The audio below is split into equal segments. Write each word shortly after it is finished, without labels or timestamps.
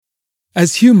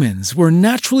As humans, we're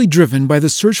naturally driven by the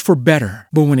search for better.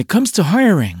 But when it comes to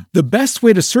hiring, the best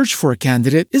way to search for a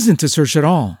candidate isn't to search at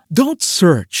all. Don't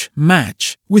search,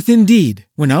 match with Indeed.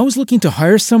 When I was looking to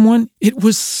hire someone, it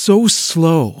was so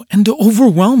slow and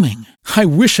overwhelming. I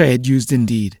wish I had used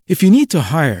Indeed. If you need to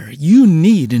hire, you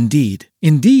need Indeed.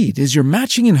 Indeed is your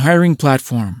matching and hiring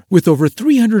platform with over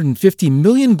 350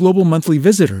 million global monthly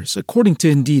visitors, according to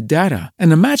Indeed data,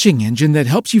 and a matching engine that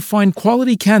helps you find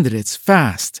quality candidates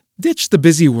fast. Ditch the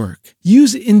busy work.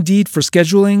 Use Indeed for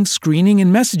scheduling, screening,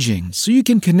 and messaging so you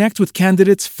can connect with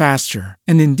candidates faster.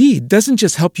 And Indeed doesn't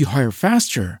just help you hire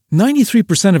faster.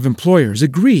 93% of employers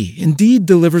agree Indeed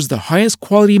delivers the highest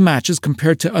quality matches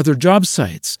compared to other job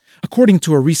sites, according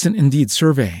to a recent Indeed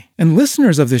survey. And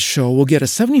listeners of this show will get a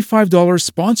 $75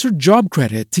 sponsored job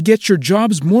credit to get your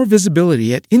jobs more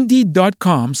visibility at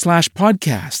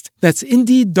Indeed.com/podcast. That's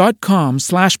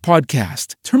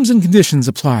Indeed.com/podcast. Terms and conditions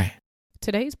apply.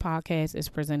 Today's podcast is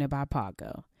presented by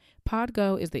Podgo.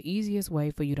 Podgo is the easiest way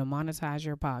for you to monetize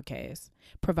your podcast,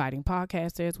 providing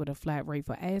podcasters with a flat rate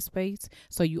for ad space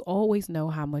so you always know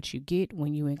how much you get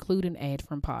when you include an ad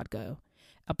from Podgo.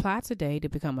 Apply today to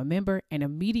become a member and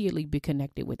immediately be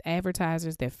connected with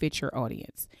advertisers that fit your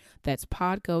audience. That's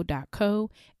podgo.co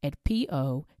at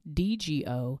podgo.co.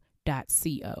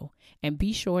 And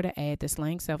be sure to add the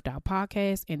Slang Self-Doubt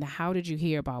podcast in the How Did You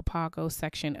Hear About Podgo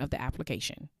section of the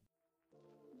application.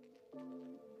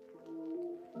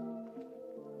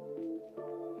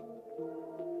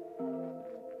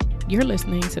 You're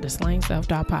listening to the Slang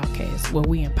Self-Doubt podcast, where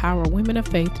we empower women of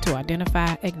faith to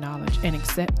identify, acknowledge, and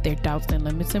accept their doubts and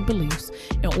limits and beliefs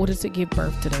in order to give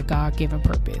birth to their God-given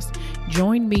purpose.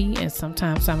 Join me and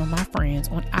sometimes some of my friends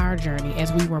on our journey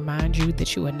as we remind you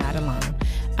that you are not alone.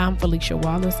 I'm Felicia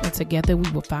Wallace, and together we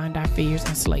will find our fears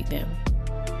and slay them.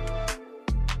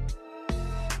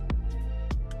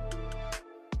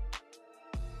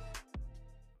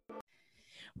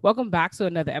 Welcome back to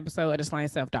another episode of the Slang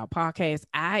Self-Doubt podcast.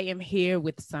 I am here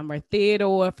with Summer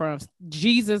Theodore from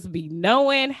Jesus Be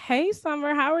Knowing. Hey,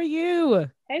 Summer, how are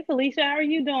you? Hey, Felicia, how are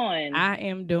you doing? I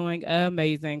am doing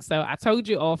amazing. So I told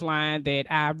you offline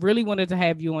that I really wanted to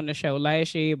have you on the show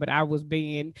last year, but I was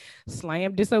being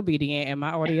slam disobedient, and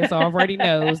my audience already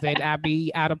knows that I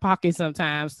be out of pocket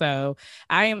sometimes. So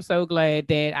I am so glad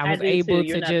that I was able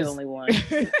to just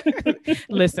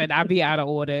listen. I be out of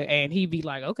order, and he'd be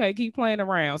like, "Okay, keep playing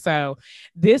around." So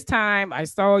this time I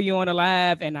saw you on the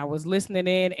live, and I was listening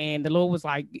in, and the Lord was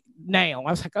like, "Now."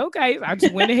 I was like, "Okay." So I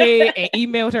just went ahead and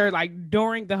emailed her like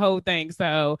during the whole thing.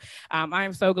 So I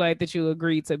am so glad that you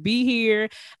agreed to be here.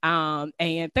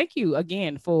 And thank you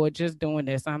again for just doing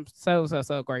this. I'm so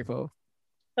grateful.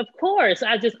 Of course.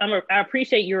 I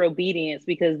appreciate your obedience,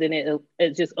 because then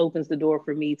it just opens the door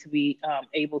for me to be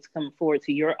able to come forward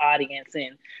to your audience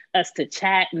and us to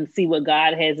chat and see what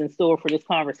God has in store for this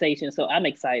conversation. So I'm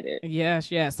excited. Yes.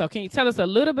 So can you tell us a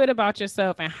little bit about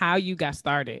yourself and how you got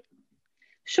started?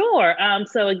 Sure.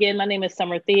 So again, my name is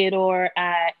Summer Theodore.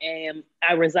 I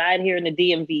reside here in the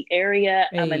DMV area.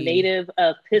 Hey. I'm a native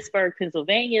of Pittsburgh,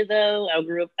 Pennsylvania, though. I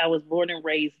was born and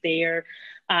raised there.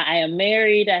 I am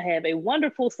married. I have a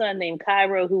wonderful son named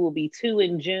Cairo, who will be 2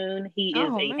 in June. He is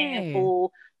a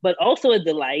handful, but also a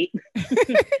delight.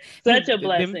 Such a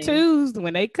blessing. Them twos,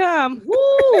 when they come.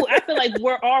 Woo! I feel like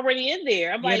we're already in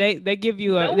there. I'm like, they give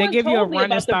you a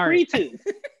running start. Pre-2.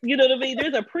 You know what I mean?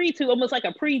 There's a pre-2, almost like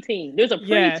a preteen. There's a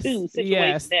pre-2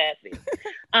 situation happening.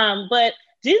 But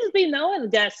Jesus Be Knowing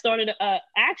got started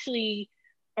actually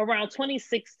around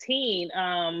 2016.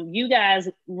 You guys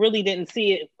really didn't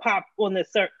see it pop on the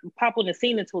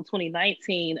scene until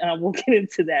 2019. We'll get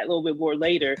into that a little bit more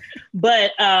later.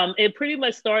 But it pretty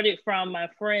much started from my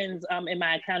friends in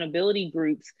my accountability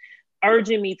groups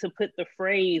urging me to put the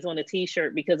phrase on a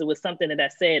t-shirt, because it was something that I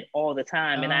said all the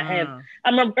time. And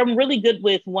I'm really good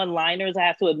with one-liners. I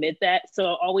have to admit that. So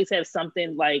I always have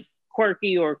something like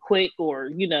quirky or quick or,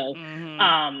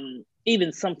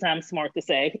 even sometimes smart to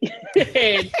say.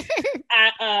 And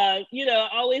I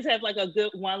always have like a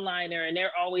good one-liner, and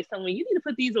they're always telling me, you need to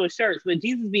put these on shirts. But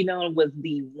Jesus Be Known was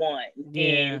the one. Yeah.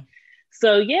 And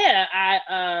so,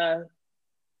 I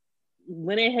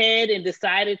went ahead and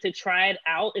decided to try it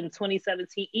out in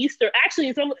 2017 Easter. Actually,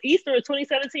 it's Easter of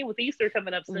 2017 with Easter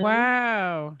coming up soon.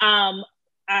 Wow.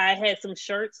 I had some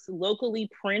shirts locally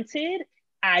printed.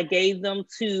 I gave them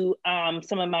to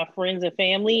some of my friends and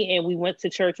family, and we went to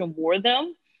church and wore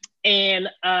them. And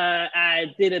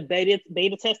I did a beta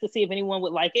test to see if anyone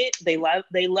would like it. They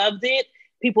loved it.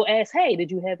 People asked, "Hey,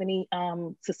 did you have any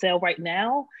to sell right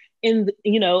now?"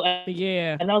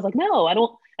 Yeah. And I was like, no, I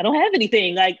don't have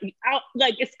anything. Like,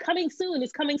 it's coming soon.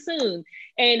 It's coming soon.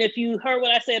 And if you heard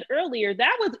what I said earlier,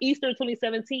 that was Easter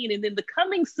 2017. And then the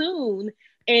coming soon,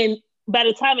 and by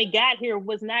the time it got here,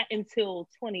 was not until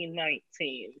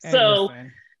 2019. So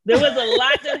there was a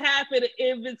lot that happened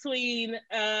in between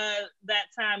that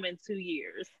time and 2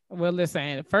 years. Well,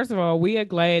 listen, first of all, we are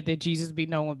glad that Jesus Be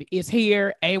Known is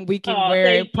here, and we can wear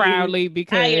it proudly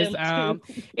because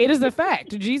it is a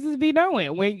fact. Jesus be known.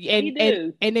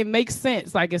 And it makes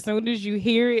sense. Like, as soon as you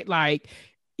hear it, like,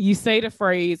 you say the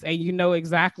phrase and you know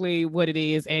exactly what it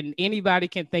is, and anybody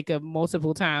can think of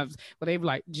multiple times where they be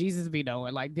like, Jesus be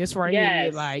knowing, like this right here,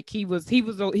 like he was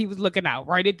looking out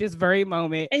right at this very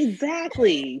moment.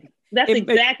 Exactly. That's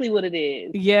exactly what it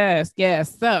is. Yes.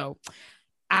 So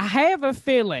I have a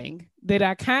feeling that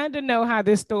I kind of know how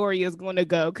this story is going to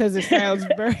go because it sounds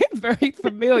very, very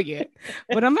familiar.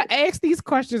 But I'm going to ask these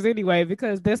questions anyway,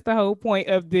 because that's the whole point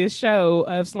of this show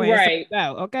of Slaying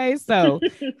Self-Doubt. Okay, so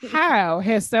how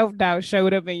has self-doubt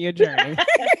showed up in your journey?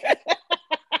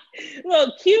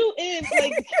 Well, Q is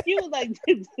like yeah,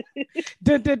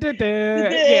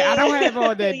 I don't have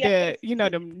all the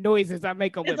the noises I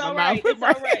make them with my mouth. It's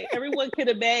all right. Everyone can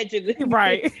imagine.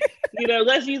 Right.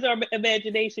 Let's use our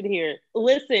imagination here.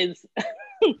 Listen,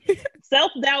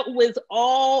 self-doubt was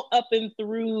all up and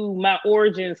through my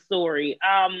origin story.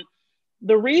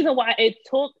 The reason why it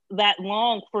took that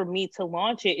long for me to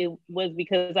launch it was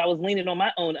because I was leaning on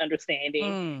my own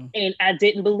understanding and I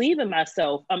didn't believe in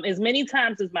myself. As many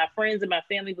times as my friends and my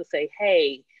family would say,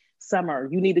 hey, Summer,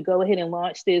 you need to go ahead and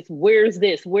launch this. Where's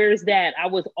this? Where's that? I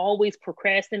was always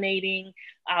procrastinating.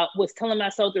 I was telling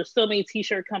myself there's so many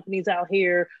t-shirt companies out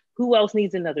here. Who else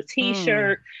needs another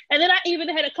t-shirt? And then I even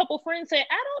had a couple friends say,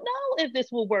 I don't know if this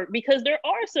will work because there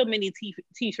are so many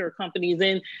t-shirt companies.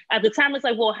 And at the time, it's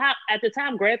like, well, at the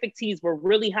time, graphic tees were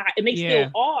really hot and they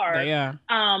still are. Yeah.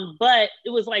 But it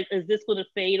was like, is this going to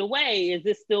fade away? Is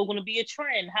this still going to be a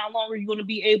trend? How long are you going to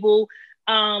be able,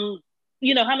 how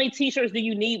many t-shirts do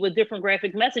you need with different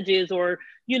graphic messages or,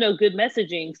 good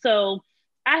messaging? So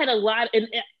I had a lot, and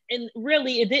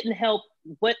really it didn't help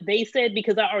what they said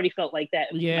because I already felt like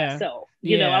that myself.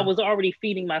 I was already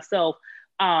feeding myself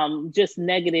just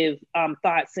negative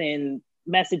thoughts and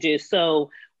messages.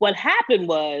 So what happened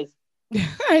was,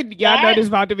 y'all know this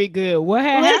about to be good. What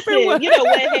had happened was,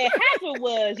 what had happened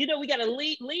was, we got to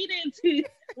lean into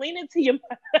your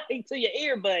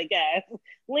earbud, guys.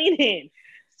 Lean in.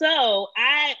 So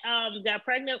I got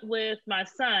pregnant with my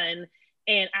son,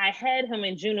 and I had him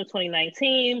in June of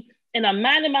 2019. And I'm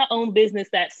minding my own business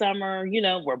that summer.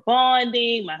 We're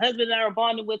bonding. My husband and I are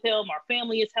bonding with him. Our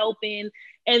family is helping.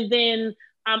 And then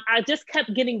I just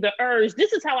kept getting the urge.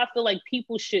 This is how I feel like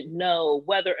people should know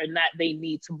whether or not they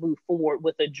need to move forward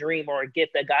with a dream or a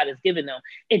gift that God has given them.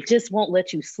 It just won't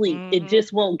let you sleep. It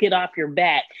just won't get off your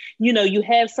back. You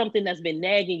have something that's been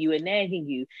nagging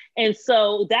you. And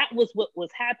so that was what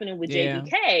was happening with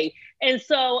JBK. And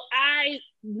so I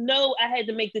know I had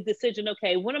to make the decision,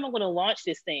 okay, when am I going to launch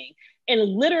this thing? And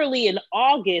literally in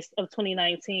August of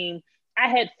 2019, I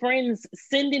had friends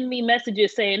sending me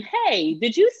messages saying, hey,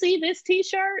 did you see this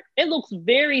t-shirt? It looks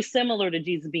very similar to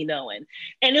Jesus Be Knowing.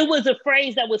 And it was a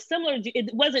phrase that was similar.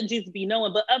 It wasn't Jesus Be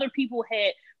Knowing, but other people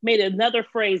had made another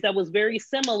phrase that was very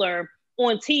similar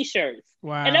on t-shirts.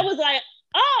 Wow. And I was like,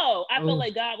 oh, I felt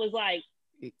like God was like,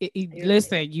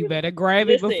 listen, you better grab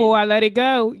it before I let it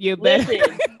go. You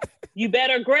better. You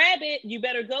better grab it. You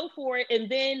better go for it. And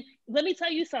then let me tell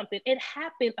you something. It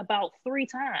happened about 3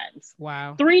 times.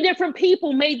 Wow. 3 different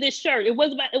people made this shirt. It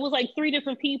was like 3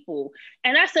 different people.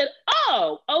 And I said,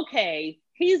 oh, okay.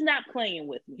 He's not playing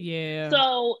with me. Yeah.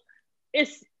 So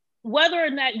it's whether or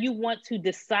not you want to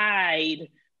decide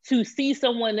to see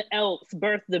someone else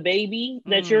birth the baby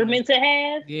that you're meant to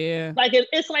have. Yeah. Like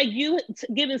it's like you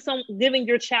giving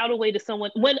your child away to someone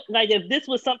when, like, if this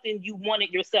was something you wanted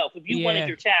yourself, if you wanted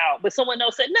your child, but someone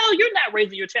else said, no, you're not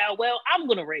raising your child. Well, I'm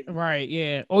going to raise it. Right.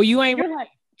 Yeah. Or you ain't. You're like,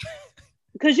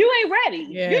 because you ain't ready.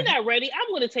 Yeah. You're not ready.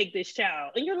 I'm going to take this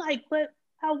child. And you're like, but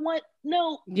I want,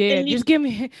 no. Yeah, just give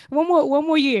me one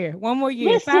more year.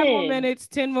 Listen, 5 more minutes,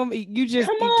 10 more. You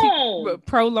just keep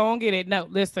prolonging it. No,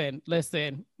 listen.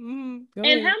 And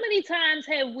how many times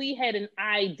have we had an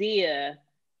idea,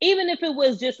 even if it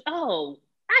was just, oh,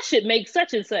 I should make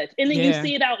such and such. And then you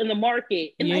see it out in the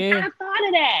market. And like, I thought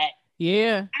of that.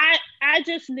 Yeah. I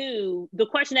just knew the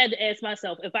question I had to ask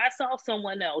myself, if I saw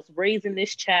someone else raising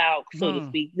this child, so to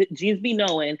speak, Jesus Be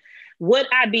Knowing, would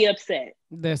I be upset?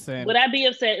 Listen. Would I be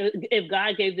upset if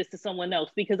God gave this to someone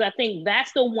else? Because I think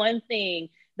that's the one thing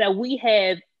that we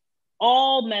have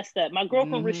all messed up. My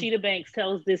girlfriend Rashida Banks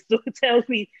tells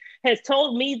me has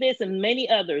told me this and many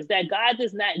others, that God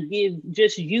does not give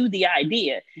just you the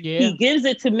idea. Yeah. He gives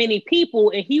it to many people,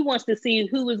 and he wants to see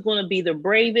who is going to be the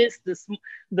bravest,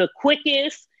 the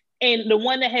quickest, and the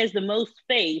one that has the most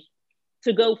faith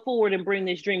to go forward and bring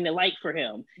this dream to light for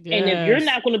him. Yes. And if you're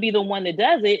not going to be the one that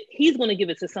does it, he's going to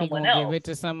give it to someone else. Give it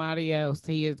to somebody else.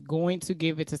 He is going to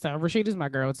give it to someone. Rashida's my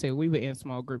girl too. We were in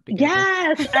small group together.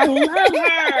 Yes, I love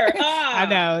her. I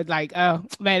know, like, oh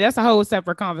man, that's a whole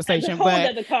separate conversation.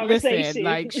 Listen,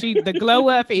 like the glow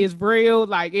up is real.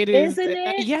 Like it is. Isn't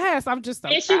it? Yes, I'm just.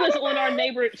 And she was on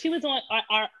She was on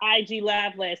our IG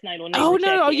live last night on. Oh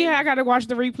no! Oh yeah, I gotta watch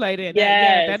the replay then.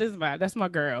 Yes. That's my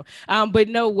girl. But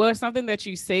no, what something that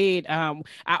you said,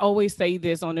 I always say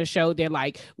this on the show that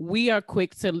like we are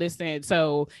quick to listen.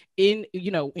 So in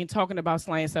talking about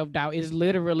slaying self-doubt is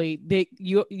literally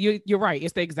you're right.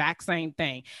 It's the exact same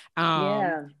thing.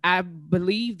 I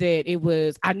believe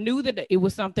that I knew that it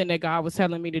was something that God was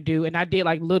telling me to do, and I did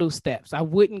like little steps. I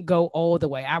wouldn't go all the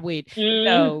way. I would,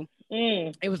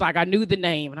 it was like I knew the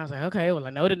name, and I was like, okay, well, I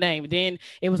know the name. Then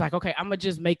it was like, okay, I'm gonna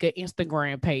just make an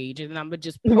Instagram page, and I'm gonna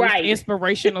just post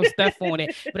inspirational stuff on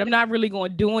it, but I'm not really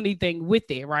going to do anything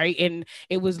with it, right? And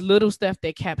it was little stuff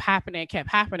that kept happening.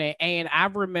 And I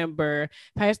remember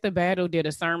Pastor Battle did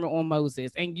a sermon on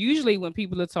Moses, and usually when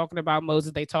people are talking about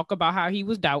Moses, they talk about how he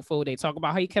was doubtful. They talk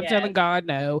about how he kept telling God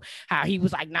no, how he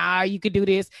was like, nah, you could do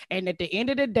this. And at the end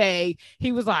of the day,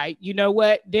 he was like, you know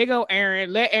what? There go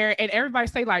Aaron. Let Aaron. And everybody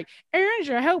say like, Aaron's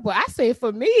your helper. I said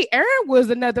for me, Aaron was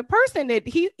another person that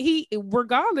he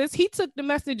regardless, he took the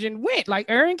message and went. Like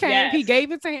Aaron came, he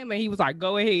gave it to him, and he was like,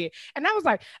 go ahead. And I was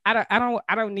like, I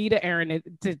don't need an Aaron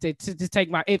to take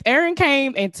my. If Aaron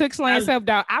came and took slaying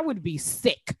self-doubt, I would be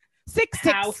sick.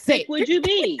 How sick would you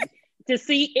be to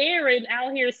see Aaron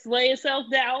out here slaying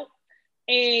self-doubt?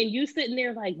 And you sitting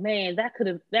there like, man, that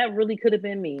really could have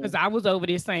been me. Because I was over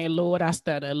there saying, Lord, I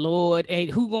stutter. Lord, and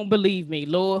who gonna believe me?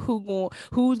 Lord,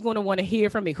 who's gonna want to hear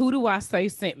from me? Who do I say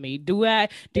sent me? Do I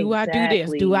do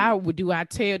this? Do I do a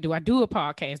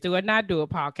podcast? Do I not do a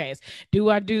podcast? Do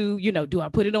I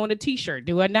put it on a t-shirt?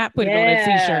 Do I not put it on a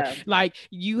t-shirt? Like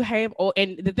you have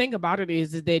and the thing about it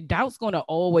is that doubt's gonna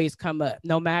always come up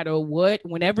no matter what.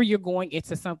 Whenever you're going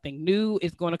into something new,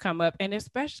 it's gonna come up. And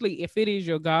especially if it is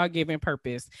your God-given purpose,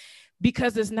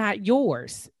 because it's not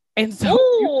yours. And so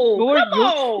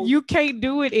you can't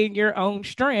do it in your own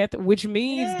strength, which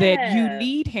means that you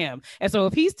need him. And so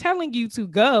if he's telling you to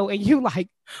go and you like,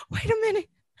 wait a minute,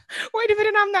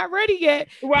 I'm not ready yet.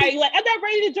 Right. Like, I'm not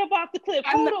ready to jump off the cliff.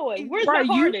 Hold on. Where's the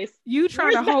harness? You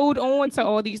trying to hold on to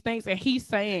all these things. And he's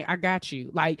saying, I got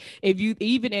you. Like, if you,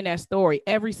 even in that story,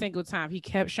 every single time he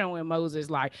kept showing Moses,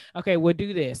 like, okay, we'll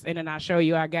do this. And then I'll show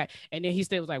you and then he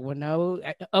still was like, well, no.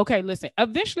 Okay, listen,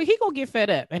 eventually he gonna get fed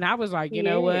up. And I was like, you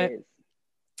know what?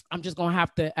 I'm just going to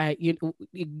have to,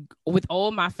 with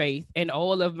all my faith and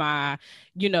all of my,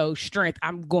 strength,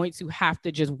 I'm going to have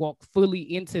to just walk fully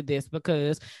into this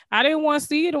because I didn't want to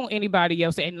see it on anybody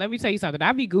else. And let me tell you something.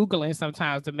 I be Googling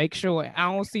sometimes to make sure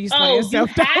I don't see slaying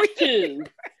self-doubt.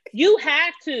 You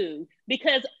have to,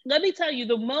 because let me tell you,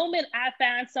 the moment I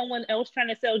find someone else trying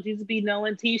to sell Jesus Be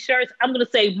Knowing t-shirts, I'm going to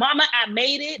say, Mama, I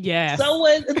made it. Yes. So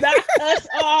was not us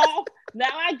all. Now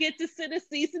I get to send a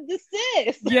cease and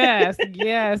desist. Yes.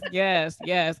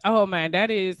 Oh man,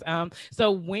 that is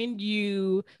so when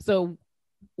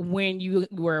you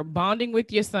were bonding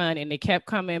with your son and they kept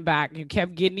coming back, you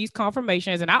kept getting these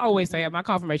confirmations. And I always say my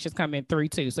confirmations come in 3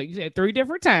 too. So you said 3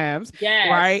 different times. Yes.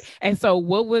 Right. And so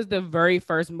what was the very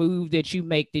first move that you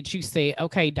make that you said,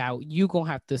 okay, Doubt, you gonna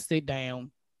have to sit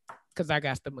down because I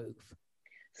got to move?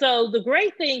 So the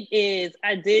great thing is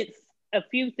I did a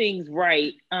few things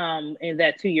right in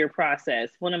that 2-year process.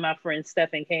 One of my friends,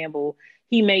 Stephen Campbell,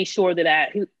 he made sure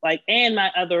that and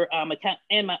my other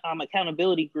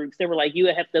accountability groups, they were like, you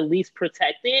have to at least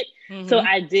protect it. Mm-hmm. So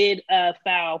I did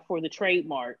file for the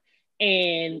trademark,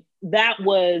 and that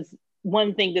was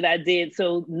one thing that I did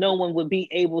so no one would be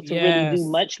able to really do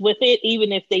much with it,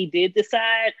 even if they did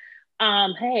decide,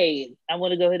 hey, I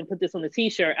want to go ahead and put this on the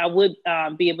t-shirt. I would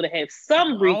be able to have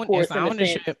some recourse in a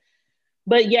sense.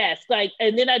 But yes,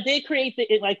 and then I did create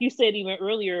like you said even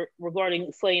earlier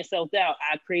regarding slaying self-doubt,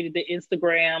 I created the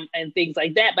Instagram and things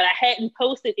like that, but I hadn't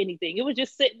posted anything. It was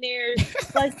just sitting there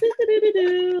like,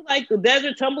 like the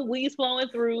desert tumbleweeds flowing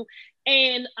through.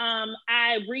 And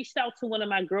I reached out to one of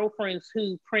my girlfriends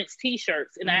who prints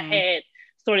t-shirts, and I had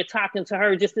started talking to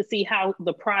her just to see how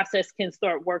the process can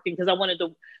start working, because I wanted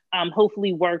to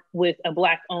hopefully work with a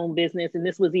Black owned business. And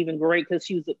this was even great because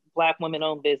she was a Black woman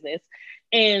owned business.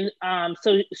 And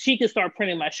so she could start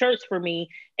printing my shirts for me.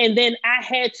 And then I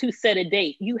had to set a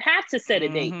date. You have to set a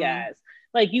date, guys.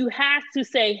 Like, you have to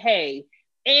say, hey,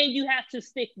 and you have to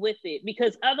stick with it,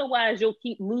 because otherwise you'll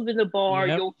keep moving the bar.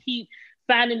 Yep. You'll keep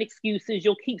finding excuses.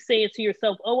 You'll keep saying to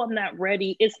yourself, oh, I'm not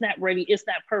ready. It's not ready. It's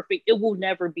not perfect. It will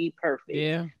never be perfect.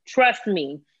 Yeah. Trust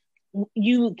me.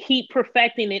 You keep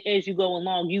perfecting it as you go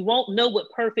along. You won't know what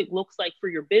perfect looks like for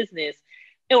your business,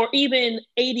 or even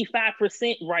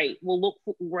 85% right will look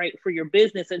right for your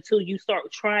business, until you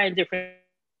start trying different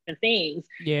things.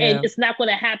 Yeah. And it's not going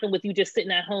to happen with you just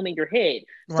sitting at home in your head.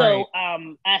 Right. So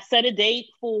I set a date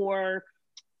for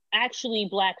actually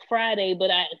Black Friday,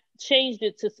 but I changed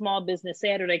it to Small Business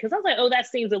Saturday, because I was like, oh, that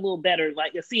seems a little better.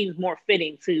 Like, it seems more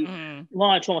fitting to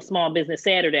launch on Small Business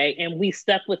Saturday. And we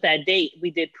stuck with that date. We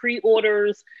did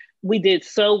pre-orders. We did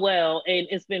so well, and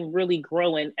it's been really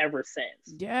growing ever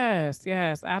since. Yes.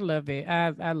 I love it.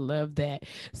 I love that.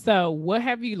 So what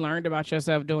have you learned about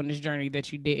yourself during this journey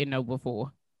that you didn't know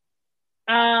before?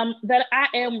 That I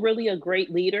am really a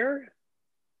great leader,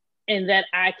 and that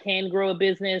I can grow a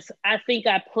business. I think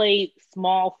I played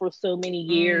small for so many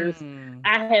years.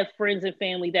 I have friends and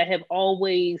family that have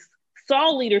always saw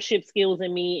leadership skills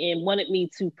in me and wanted me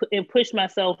to push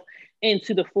myself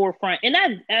into the forefront. And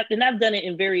I've done it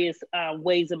in various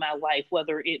ways in my life,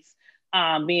 whether it's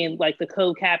being like the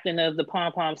co-captain of the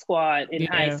pom-pom squad in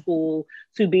high school,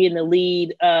 to being the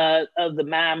lead of the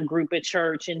mom group at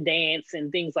church and dance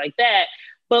and things like that.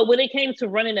 But when it came to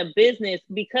running a business,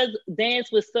 because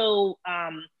dance was so,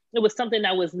 it was something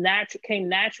that came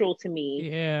natural to me.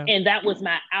 Yeah. And that was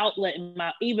my outlet and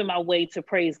even my way to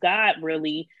praise God,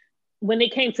 really. When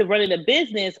it came to running a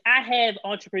business, I have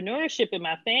entrepreneurship in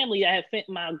my family. I have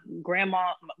my grandma,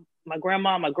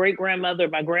 my great grandmother,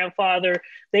 my grandfather,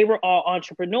 they were all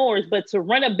entrepreneurs. But to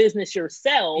run a business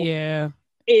yourself,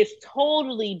 is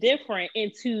totally different.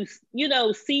 And to,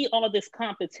 see all this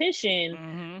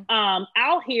competition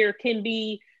out here can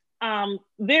be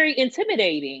very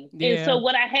intimidating. And so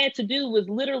what I had to do was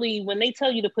literally, when they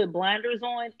tell you to put blinders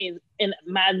on, and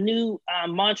my new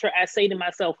mantra I say to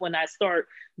myself when I start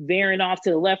veering off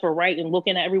to the left or right and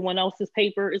looking at everyone else's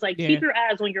paper, is like, keep your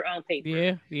eyes on your own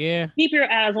paper. Keep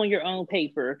your eyes on your own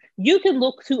paper. You can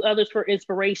look to others for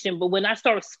inspiration, but when I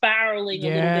start spiraling a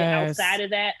little bit outside of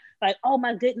that, like, oh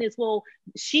my goodness, well,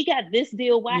 she got this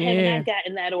deal. Why haven't I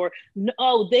gotten that? Or,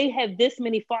 oh, they have this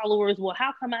many followers. Well,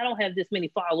 how come I don't have this many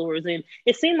followers? And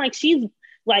it seemed like she's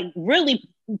like really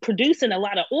producing a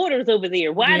lot of orders over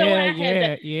there. Why don't I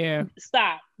have that?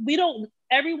 Stop.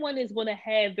 Everyone is going to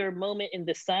have their moment in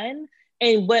the sun.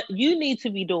 And what you need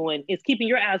to be doing is keeping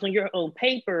your eyes on your own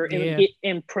paper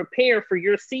and prepare for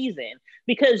your season,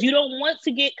 because you don't want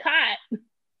to get caught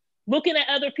looking at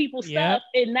other people's stuff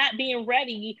and not being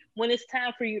ready when it's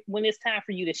time for you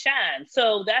to shine.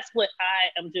 So that's what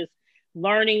I am just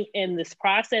learning in this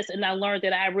process. And I learned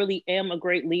that I really am a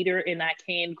great leader, and I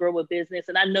can grow a business.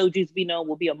 And I know Jesus Be Known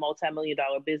will be a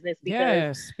multi-million-dollar business,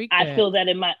 because I feel that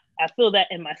in my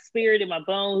spirit, in my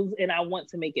bones, and I want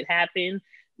to make it happen,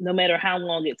 no matter how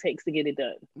long it takes to get it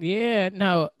done. Yeah,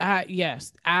 no, I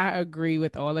agree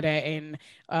with all of that. And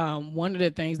one of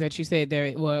the things that you said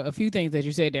there, well, a few things that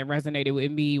you said that resonated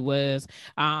with me was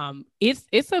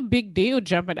it's a big deal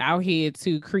jumping out here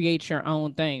to create your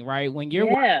own thing, right? When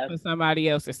you're working for somebody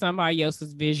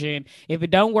else's vision, if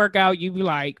it don't work out, you be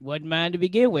like, wasn't mine to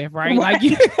begin with, right? Like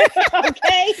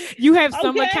you have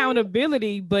some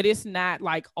accountability, but it's not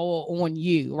like all on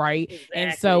you, right? Exactly.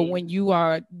 And so when you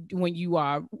are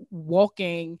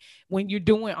walking, when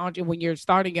you're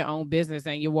starting your own business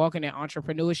and you're walking in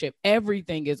entrepreneurship,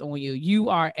 everything is on you. You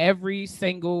are every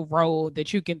single role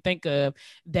that you can think of.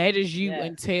 That is you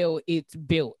until it's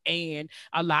built. And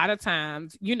a lot of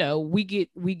times, we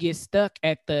get stuck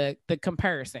at the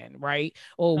comparison, right?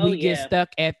 Or we get stuck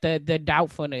at the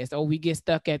doubtfulness, or we get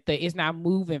stuck at it's not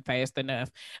moving fast enough.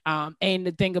 And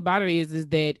the thing about it is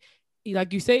that,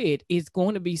 like you said, it's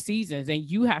going to be seasons, and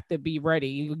you have to be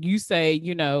ready. You say,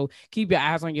 keep your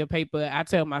eyes on your paper. I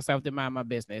tell myself to mind my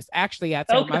business. Actually, I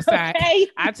tell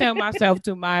myself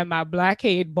to mind my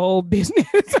blackhead bold business.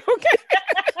 Okay.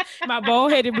 My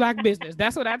bald-headed black business.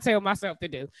 That's what I tell myself to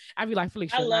do. I'd be like,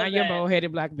 Felicia, mind your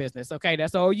bald-headed black business. Okay,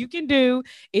 that's all you can do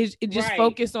is just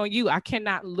focus on you. I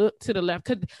cannot look to the left,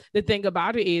 because the thing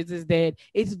about it is that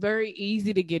it's very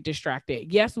easy to get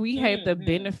distracted. Yes, we have the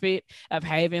benefit of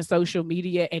having social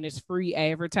media and it's free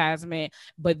advertisement,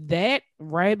 but that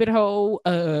rabbit hole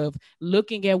of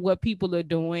looking at what people are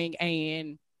doing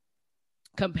and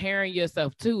comparing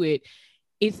yourself to it,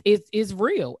 it's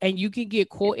real, and you can get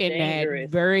caught in that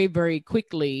very, very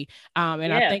quickly.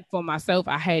 And I think for myself,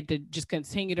 I had to just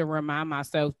continue to remind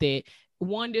myself that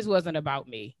one, this wasn't about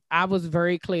me. I was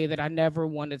very clear that I never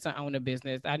wanted to own a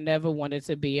business. I never wanted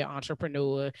to be an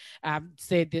entrepreneur. I've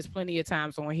said this plenty of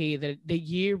times on here that the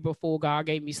year before God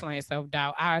gave me slaying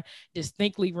self-doubt, I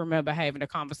distinctly remember having a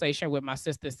conversation with my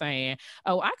sister saying,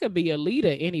 oh, I could be a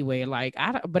leader anyway. Like,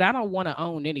 but I don't want to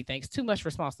own anything. It's too much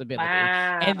responsibility.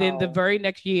 Wow. And then the very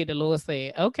next year, the Lord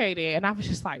said, okay, then. And I was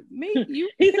just like, me? You?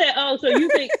 He said, oh, so you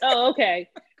think, oh, okay.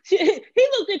 He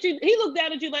looked at you. He looked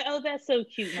down at you like, "Oh, that's so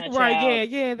cute, my child." Right?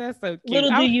 Yeah, that's so cute.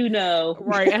 Little do you know,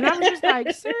 right? And I was just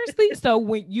like, seriously. So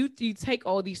when you take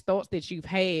all these thoughts that you've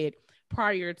had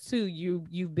prior to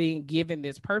you being given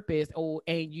this purpose,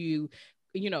 and you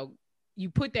know, you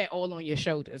put that all on your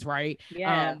shoulders, right?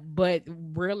 Yeah. But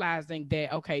realizing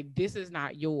that, okay, this is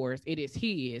not yours. It is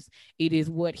his. It is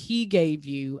what he gave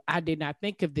you. I did not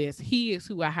think of this. He is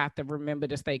who I have to remember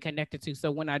to stay connected to. So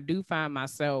when I do find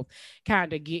myself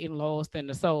kind of getting lost in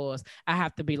the sauce, I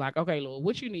have to be like, okay, Lord,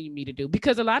 what you need me to do?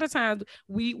 Because a lot of times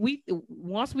we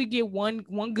once we get one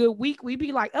good week, we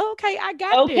be like, oh, okay, I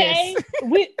got this.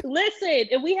 We listen,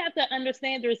 and we have to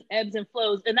understand there's ebbs and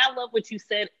flows. And I love what you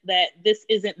said, that this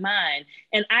isn't mine.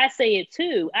 And I say it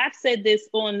too. I've said this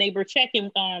on Neighbor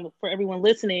Check-In, for everyone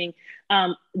listening.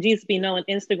 Jesus Be Known on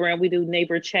Instagram, we do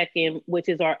Neighbor Check-In, which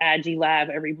is our IG live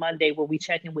every Monday where we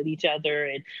check in with each other.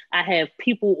 And I have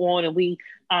people on, and we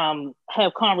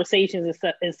have conversations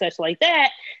and such like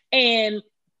that. And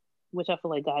which I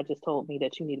feel like God just told me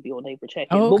that you need to be on Neighbor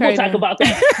Check-In. Okay, but we'll talk about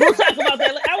that. We'll talk about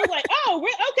that. I was like, oh,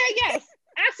 okay, yes.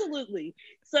 Absolutely.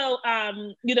 So,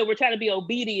 we're trying to be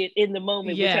obedient in the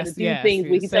moment. We're trying to do things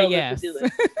we tell us to do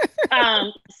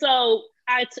it. So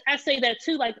I say that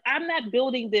too. Like, I'm not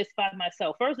building this by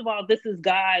myself. First of all, this is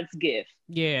God's gift.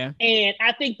 Yeah. And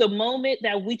I think the moment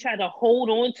that we try to hold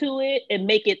on to it and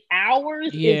make it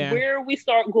ours is where we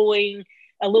start going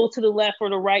a little to the left or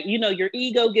the right. Your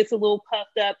ego gets a little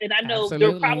puffed up. And I know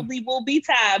there probably will be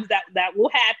times that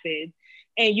will happen.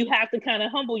 And you have to kind of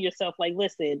humble yourself. Like,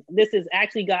 listen, this is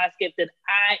actually God's gift that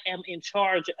I am in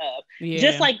charge of. Yeah.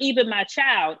 Just like even my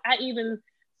child. I even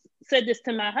said this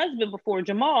to my husband before,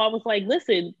 Jamal. I was like,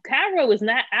 listen, Cairo is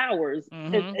not ours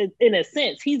in a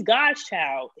sense. He's God's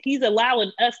child. He's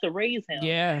allowing us to raise him.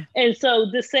 Yeah. And so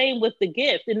the same with the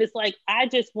gift. And it's like, I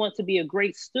just want to be a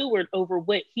great steward over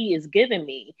what he has given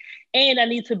me. And I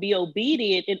need to be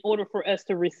obedient in order for us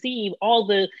to receive all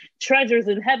the treasures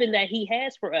in heaven that he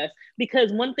has for us.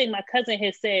 Because one thing my cousin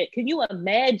has said, can you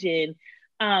imagine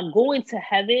going to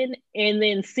heaven and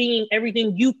then seeing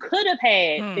everything you could have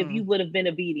had if you would have been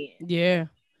obedient? Yeah.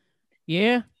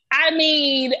 Yeah. I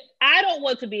mean, I don't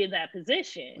want to be in that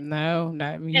position. No,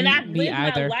 not me. And I've lived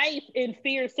my life in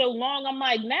fear so long. I'm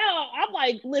like,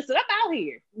 listen, I'm out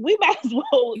here. We might as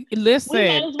well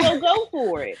go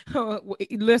for it.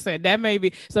 Listen, that may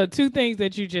be so. Two things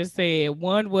that you just said.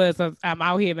 One was I'm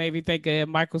out here made me think of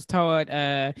Michael Todd,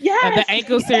 the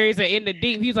ankle series of In the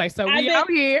Deep. He's like, so out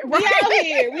here. We out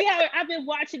here. I've been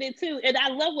watching it too, and I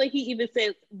love what he even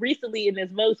said recently in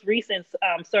his most recent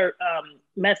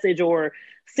message or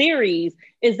series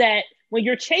is that when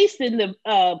you're chasing the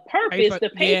purpose, the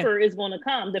paper is going to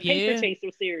come. The Paper Chaser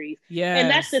series. Yeah. And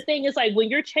that's the thing. It's like when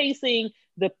you're chasing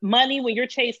the money, when you're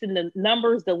chasing the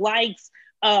numbers, the likes,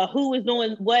 who is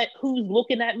doing what, who's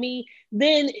looking at me,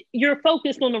 then you're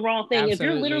focused on the wrong thing. Absolutely. If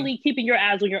you're literally keeping your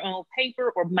eyes on your own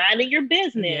paper or minding your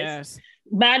business,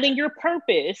 minding your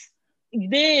purpose,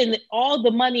 then all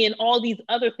the money and all these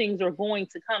other things are going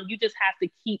to come. You just have to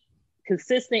keep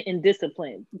consistent and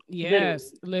disciplined.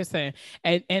 Yes, literally. Listen,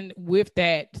 and with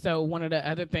that, so one of the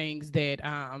other things that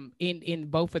in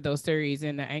both of those series,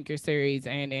 in the Anchor series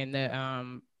and in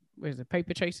the where's the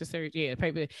Paper Chaser series?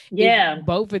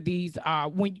 Both of these are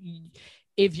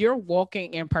if you're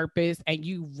walking in purpose and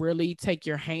you really take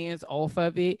your hands off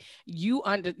of it, you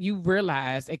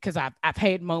realize it, because I've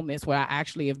had moments where I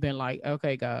actually have been like,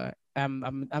 okay, God,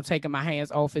 I'm taking my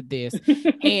hands off of this,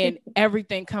 and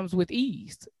everything comes with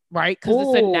ease. Right,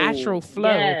 because it's a natural flow.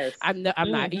 Yes. I'm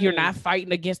not. You're not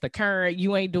fighting against the current.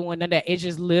 You ain't doing none of that. It's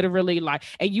just literally like,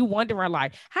 and you wondering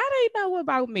like, how they know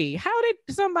about me? How did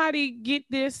somebody get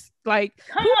this? Like,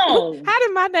 how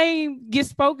did my name get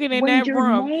spoken in that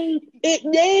room?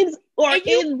 Names or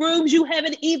in rooms you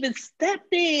haven't even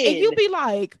stepped in, and you be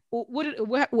like,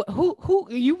 who?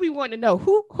 You be wanting to know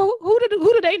who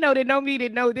do they know that know me,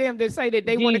 that know them, that say that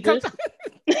they want to come to.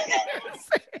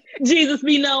 Jesus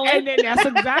be knowing. And then that's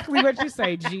exactly what you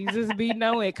say. Jesus be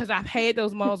knowing. Because I've had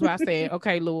those moments where I said,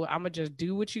 okay, Lord, I'm going to just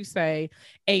do what you say.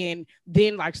 And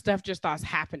then like stuff just starts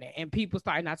happening. And people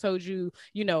start, and I told you,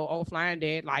 offline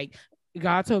that like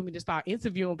God told me to start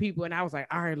interviewing people. And I was like,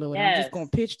 all right, Lord, I'm just going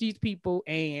to pitch these people.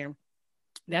 And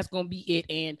That's going to be it.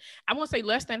 And I won't say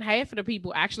less than half of the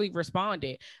people actually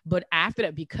responded. But after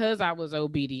that, because I was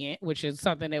obedient, which is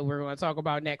something that we're going to talk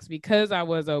about next, because I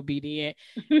was obedient,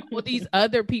 all these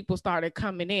other people started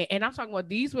coming in. And I'm talking about,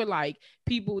 these were like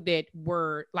people that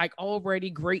were like already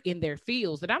great in their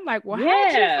fields. And I'm like, well,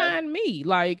 how'd you find me?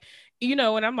 Like, you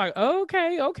know, and I'm like,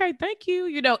 okay, thank you,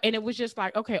 you know. And it was just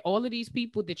like, okay, all of these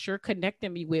people that you're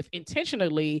connecting me with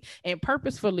intentionally and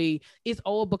purposefully is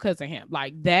all because of him.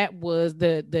 Like, that was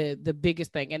the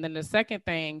biggest thing. And then the second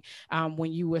thing,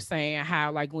 when you were saying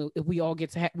how like if we all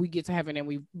get to heaven and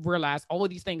we realize all of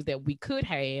these things that we could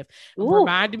have,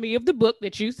 reminded me of the book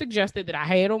that you suggested that I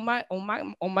had on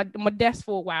my desk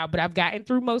for a while, but I've gotten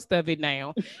through most of it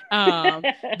now.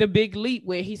 The Big Leap,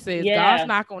 where he says, God's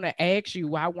not going to ask you,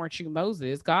 why weren't you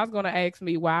Moses? God's going to ask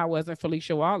me why I wasn't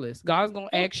Felicia Wallace. God's going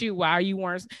to ask you why you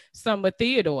weren't Summer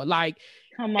Theodore. Like,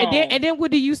 come on. And then what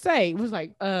do you say? It was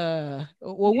like, well,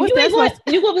 what's that?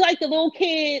 You gonna be like the little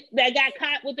kid that got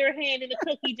caught with their hand in the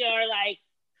cookie jar, like,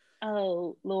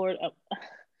 oh Lord.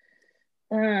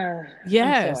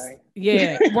 Yes.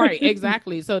 Yeah, right.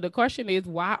 Exactly. So the question is,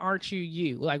 why aren't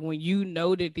you? Like, when you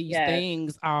know that these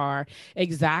things are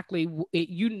exactly,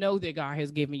 you know that God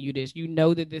has given you this, you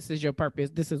know that this is your purpose,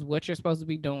 this is what you're supposed to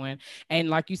be doing. And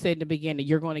like you said in the beginning,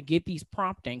 you're going to get these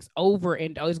promptings over,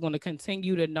 and it's going to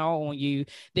continue to gnaw on you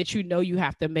that you know you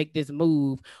have to make this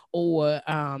move, or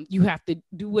you have to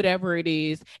do whatever it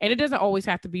is. And it doesn't always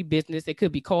have to be business. It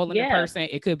could be calling a person.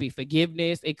 It could be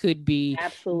forgiveness. It could be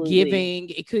giving.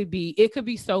 It could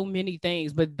be so many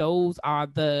things, but those are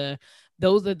the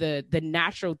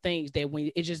natural things that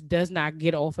when it just does not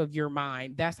get off of your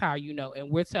mind, that's how you know.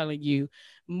 And we're telling you,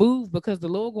 move, because the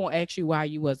Lord gonna ask you why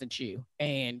you wasn't you,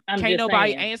 and can't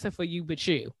nobody answer for you but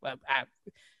you.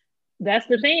 That's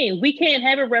the thing. We can't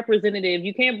have a representative.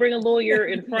 You can't bring a lawyer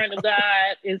in front of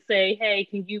God and say, hey,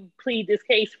 can you plead this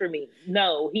case for me?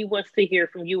 No, he wants to hear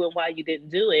from you and why you didn't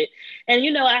do it. And,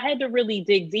 you know, I had to really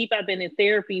dig deep. I've been in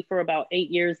therapy for about 8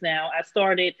 years now. I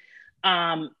started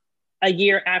a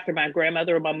year after my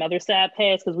grandmother on my mother's side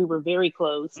passed, because we were very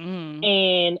close.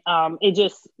 And it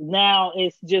just, now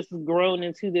it's just grown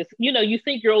into this, you know, you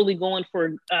think you're only going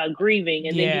for grieving,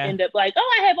 and then you end up like,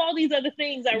 oh, I have all these other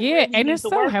things I really and need it's to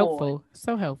so work helpful on.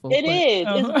 So helpful. It is.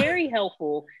 It's very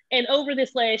helpful. And over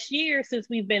this last year, since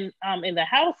we've been in the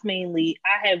house mainly,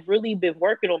 I have really been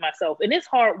working on myself, and it's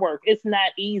hard work. It's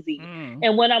not easy.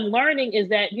 And what I'm learning is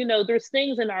that, you know, there's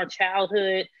things in our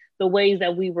childhood, the ways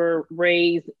that we were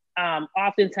raised,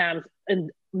 oftentimes,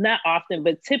 and not often,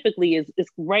 but typically is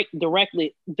right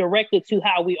directed to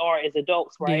how we are as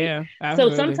adults, right? Yeah,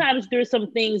 so sometimes there's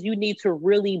some things you need to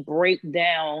really break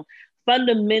down,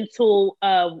 fundamental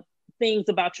things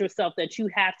about yourself that you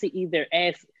have to either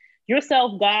ask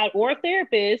yourself, God, or a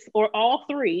therapist, or all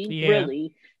three,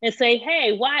 really, and say,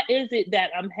 hey, why is it that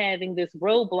I'm having this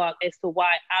roadblock as to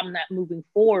why I'm not moving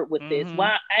forward with this?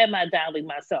 Why am I doubting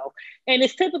myself? And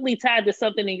it's typically tied to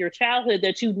something in your childhood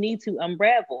that you need to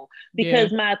unravel.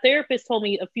 Because my therapist told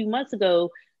me a few months ago,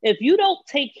 if you don't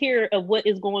take care of what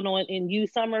is going on in you,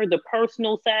 Summer, the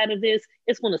personal side of this,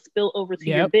 it's going to spill over to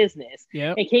your business.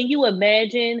 And can you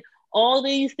imagine all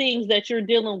these things that you're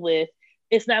dealing with?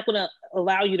 It's not going to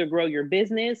allow you to grow your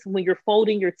business. When you're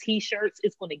folding your t-shirts,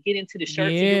 it's going to get into the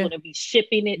shirts, and you're going to be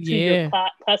shipping it to your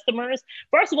customers.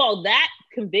 First of all, that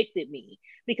convicted me,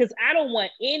 because I don't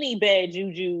want any bad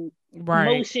juju,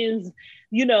 emotions,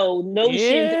 you know, notions,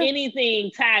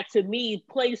 anything tied to me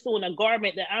placed on a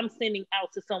garment that I'm sending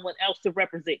out to someone else to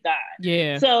represent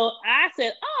God. So I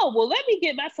said, oh, well, let me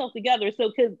get myself together.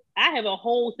 So, because I have a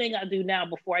whole thing I do now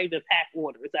before I even pack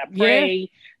orders. I pray,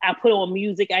 I put on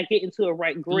music, I get into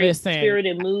a great spirit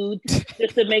and mood,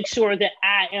 just to make sure that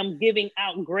I am giving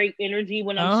out great energy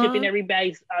when I'm shipping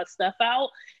everybody's stuff out.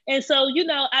 And so, you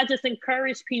know, I just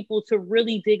encourage people to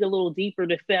really dig a little deeper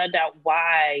to find out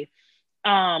why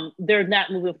they're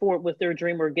not moving forward with their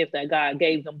dream or gift that God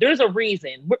gave them. There's a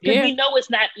reason, because we know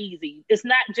it's not easy. It's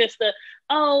not just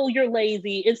oh, you're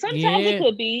lazy. And sometimes it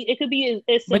could be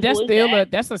as simple, but that's still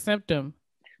that. That's a symptom.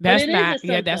 That's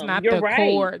not, that's not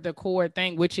the core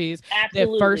thing, which is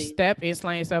the first step in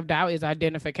slaying self-doubt is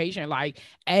identification, like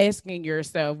asking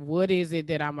yourself, what is it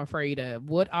that I'm afraid of?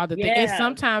 What are the things? And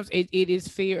sometimes it is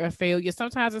fear of failure.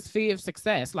 Sometimes it's fear of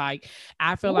success. Like,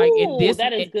 I feel like in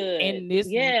this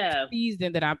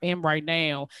season that I'm in right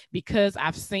now, because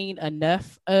I've seen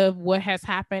enough of what has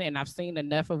happened and I've seen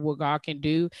enough of what God can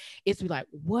do, it's like,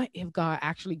 what if God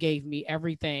actually gave me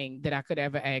everything that I could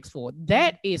ever ask for?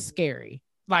 That is scary.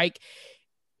 Like,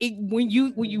 when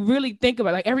you really think about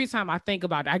it, like every time I think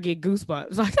about it, I get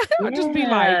goosebumps. Like I just be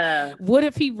like, what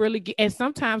if he really and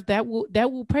sometimes that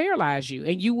will paralyze you,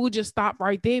 and you will just stop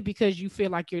right there because you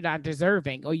feel like you're not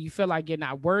deserving, or you feel like you're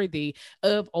not worthy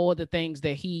of all the things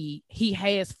that he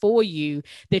has for you,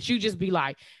 that you just be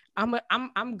like,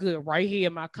 I'm good right here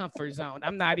in my comfort zone.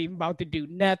 I'm not even about to do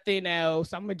nothing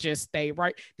else. I'm gonna just stay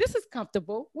right. This is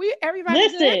comfortable. Everybody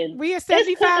listen. Good? We at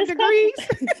 75 degrees.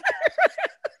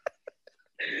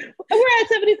 We're at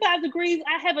 75 degrees.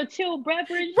 I have a chilled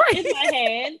beverage in my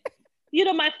hand. You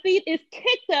know, my feet is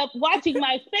kicked up watching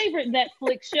my favorite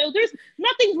Netflix show. There's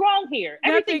nothing's wrong here.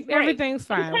 Everything's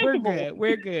fine.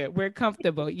 We're good. We're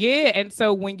comfortable. Yeah. And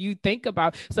so when you think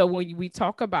about, when we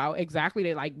talk about exactly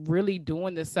that, like really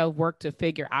doing the self-work to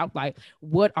figure out like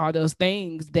what are those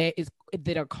things that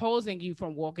are causing you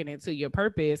from walking into your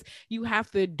purpose, you have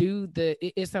to do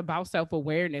it's about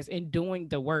self-awareness and doing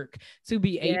the work to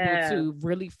be able to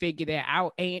really figure that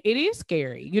out. And it is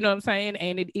scary, you know what I'm saying?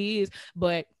 And it is,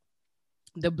 but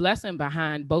the blessing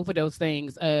behind both of those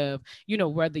things of, you know,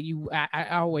 whether I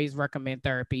always recommend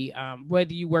therapy,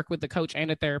 whether you work with a coach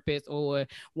and a therapist or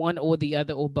one or the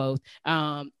other or both,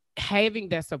 having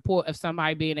that support of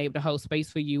somebody being able to hold space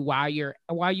for you while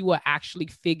you are actually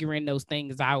figuring those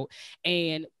things out,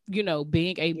 and you know,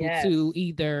 being able to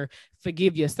either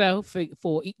forgive yourself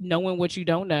for knowing what you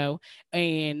don't know,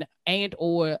 and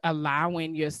or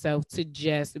allowing yourself to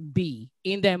just be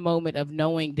in that moment of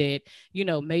knowing that, you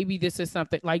know, maybe this is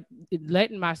something, like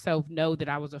letting myself know that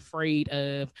I was afraid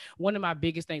of. One of my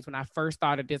biggest things when I first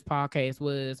started this podcast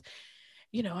was,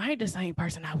 you know, I ain't the same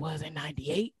person I was in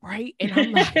 98, right? And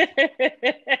I'm like,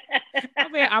 I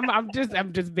mean,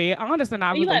 I'm just being honest. And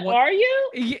I was like, are you?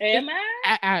 Am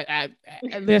I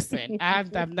listen,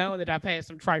 I've known that I've had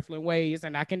some trifling ways,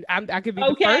 and I can be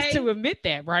the first to admit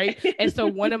that, right? And so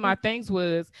one of my things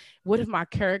was, what if my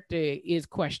character is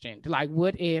questioned? Like,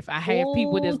 what if I have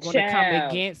people that's going to come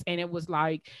against, and it was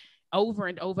like, over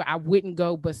and over, I wouldn't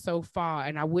go but so far,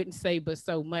 and I wouldn't say but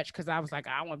so much, because I was like,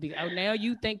 I want to be, oh, now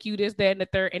you think you this, that, and the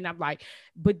third. And I'm like,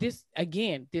 but this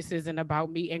isn't about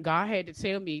me. And God had to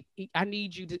tell me, I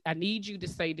need you to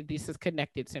say that this is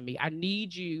connected to me. I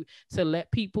need you to let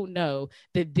people know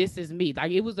that this is me.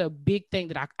 Like, it was a big thing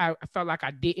that I felt like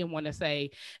I didn't want to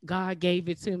say, God gave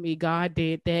it to me, God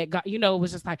did that, God, you know, it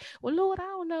was just like, well, Lord, I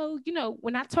don't know, you know,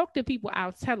 when I talk to people,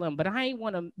 I'll tell them, but I ain't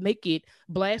want to make it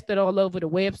blasted all over the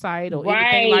website or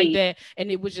anything like that.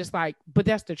 And it was just like, but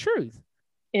that's the truth.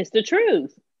 It's the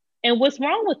truth. And what's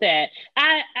wrong with that?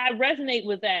 I resonate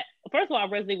with that. First of all, I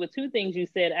resonate with two things you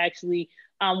said, actually.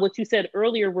 What you said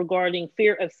earlier regarding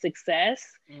fear of success.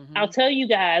 Mm-hmm. I'll tell you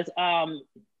guys, and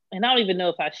I don't even know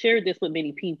if I shared this with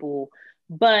many people,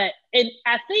 but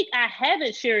I think I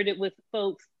haven't shared it with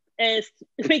folks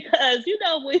because, you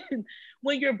know,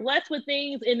 when you're blessed with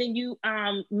things, and then you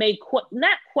may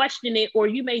not question it, or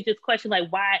you may just question,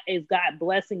 like, why is God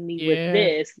blessing me with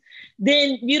this?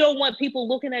 Then you don't want people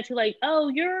looking at you like, oh,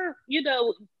 you're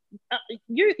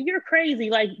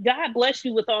crazy. Like, God bless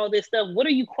you with all this stuff. What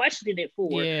are you questioning it for?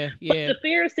 But the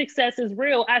fear of success is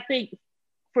real. I think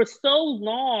for so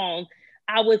long,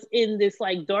 I was in this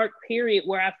like dark period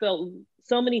where I felt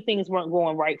so many things weren't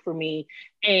going right for me,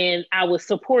 and I was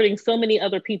supporting so many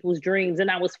other people's dreams, and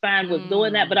I was fine with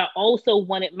doing that, but I also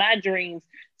wanted my dreams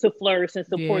to flourish and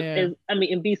support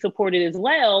and be supported as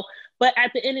well. But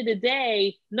at the end of the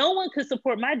day, no one could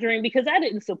support my dream because I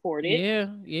didn't support it.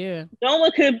 No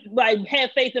one could like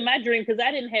have faith in my dream because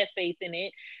I didn't have faith in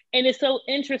it. And it's so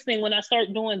interesting, when I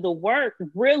started doing the work,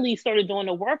 really started doing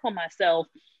the work on myself,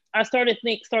 I started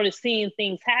seeing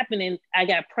things happening. I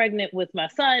got pregnant with my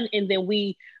son, and then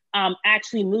we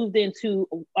actually moved into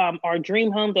our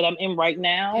dream home that I'm in right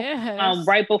now.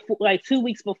 Right before, like 2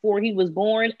 weeks before he was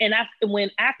born. And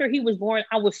after he was born,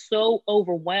 I was so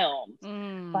overwhelmed.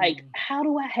 Like, how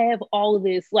do I have all of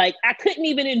this? Like, I couldn't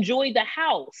even enjoy the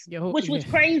house, which was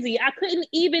crazy. I couldn't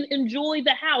even enjoy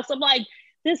the house. I'm like,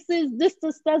 this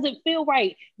just doesn't feel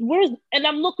right. And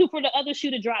I'm looking for the other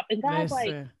shoe to drop. And God's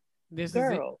like,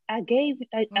 girl, I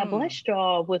blessed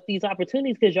y'all with these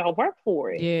opportunities because y'all work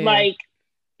for it. Like,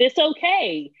 it's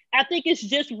okay. I think it's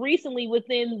just recently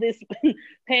within this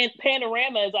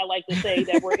panorama, as I like to say,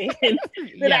 that we're in,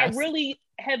 that I really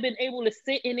have been able to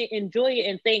sit in it, enjoy it,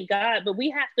 and thank God. But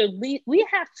we have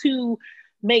to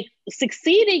make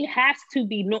succeeding has to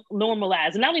be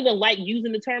normalized. And I don't even like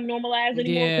using the term normalized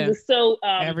anymore because it's so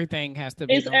everything has to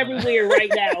be it's everywhere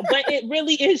right now. But it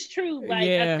really is true. Like,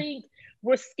 I think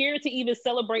we're scared to even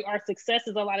celebrate our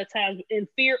successes a lot of times in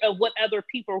fear of what other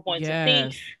people are going to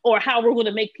think or how we're going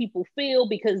to make people feel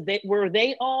because where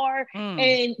they are.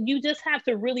 And you just have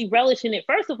to really relish in it.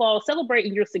 First of all,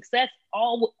 celebrating your success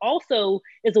also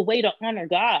is a way to honor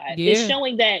God. It's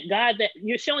showing that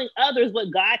you're showing others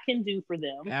what God can do for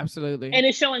them. Absolutely. And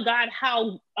it's showing God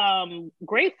how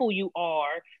grateful you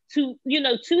are to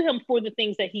him for the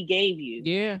things that he gave you.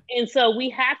 Yeah. And so we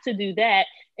have to do that.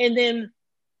 And then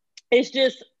it's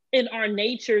just in our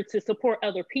nature to support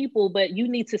other people, but you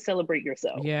need to celebrate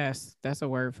yourself. Yes, that's a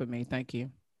word for me. Thank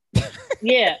you.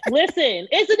 Yeah, listen,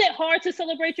 isn't it hard to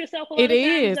celebrate yourself a lot of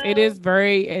times, though? It is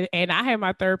very, and I had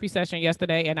my therapy session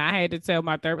yesterday, and I had to tell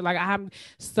my therapist,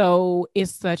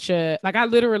 it's such a, I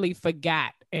literally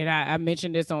forgot. And I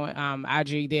mentioned this on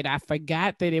IG that I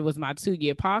forgot that it was my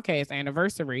 2-year podcast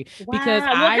anniversary because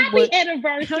happy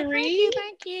anniversary.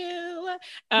 Thank you.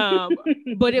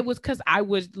 But it was because I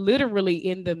was literally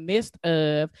in the midst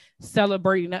of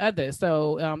celebrating others.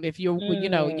 So if you're,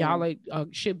 y'all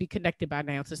should be connected by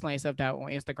now to Slaying Self-Doubt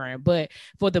on Instagram. But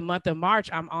for the month of March,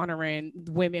 I'm honoring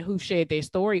women who shared their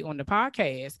story on the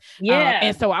podcast. Yeah.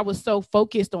 And so I was so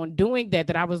focused on doing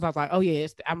that I was like, oh yeah,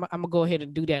 I'm gonna go ahead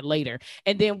and do that later.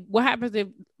 And then what happens if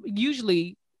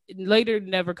usually later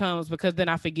never comes because then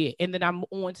I forget and then I'm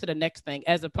on to the next thing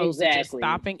as opposed to just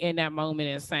stopping in that moment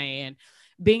and saying,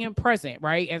 being present,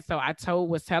 right? And so I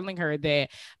was telling her that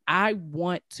I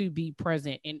want to be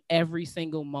present in every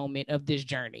single moment of this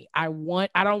journey. I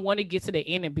don't want to get to the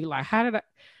end and be like, how did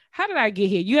I get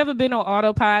here? You ever been on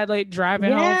autopilot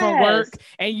driving home from work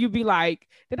and you be like,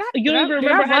 you don't even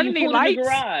remember how you pulled in the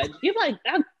garage? You're like,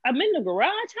 I'm in the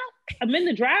garage. I'm in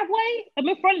the driveway. I'm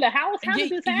in front of the house. How does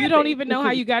this happen? You don't even know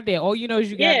how you got there. All you know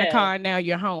is you got in the car and now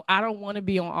you're home. I don't want to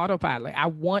be on autopilot. I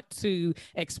want to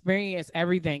experience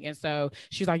everything. And so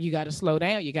she's like, you got to slow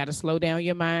down. You got to slow down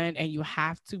your mind and you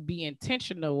have to be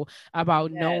intentional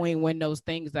about knowing when those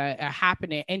things are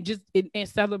happening and just and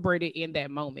celebrate it in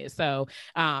that moment. So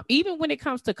even when it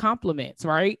comes to compliments,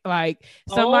 right? Like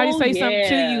somebody say something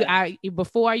to you.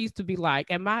 Before I used to be like,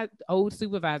 and my old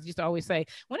supervisor used to always say,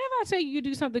 whenever I tell you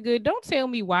do something good, don't tell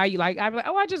me why you like. I'm like,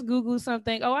 oh, I just Googled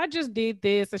something. Oh, I just did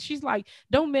this. And she's like,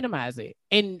 don't minimize it.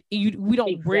 And we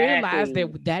don't realize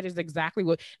that is exactly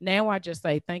what. Now I just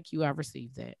say, thank you. I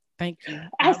received that. Thank you.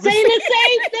 I say the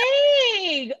same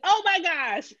thing. Oh my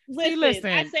gosh.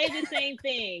 Listen, I say the same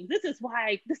thing. This is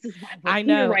why I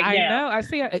know. Right I now. Know. I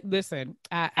see. Listen,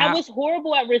 I was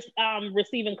horrible at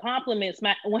receiving compliments.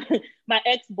 My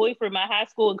ex-boyfriend, my high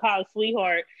school and college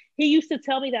sweetheart, he used to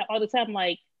tell me that all the time.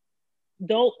 Like,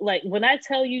 don't when I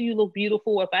tell you you look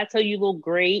beautiful, or if I tell you you look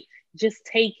great, just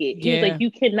take it. He was like,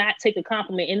 you cannot take a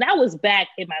compliment. And that was back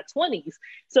in my 20s.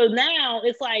 So now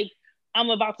it's like, I'm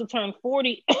about to turn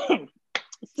 40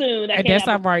 soon. That's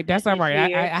all right. That's all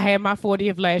right. I had my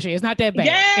 40th last year. It's not that bad.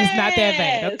 Yes! It's not that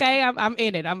bad. Okay. I'm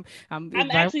in it. I'm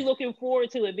actually looking forward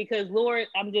to it because Lord,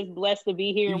 I'm just blessed to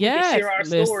be here and we can share our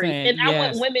stories. And I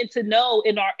want women to know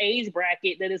in our age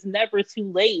bracket that it's never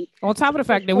too late. On top of the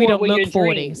fact that we don't look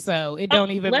 40, so it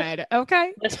don't even matter.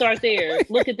 Okay. Let's start there.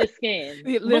 Look at the skin.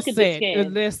 Look at the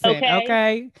skin. Listen.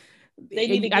 Okay.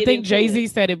 I think Jay-Z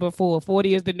said it before.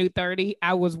 40 is the new 30.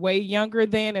 I was way younger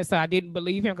then, and so I didn't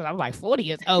believe him because I was like,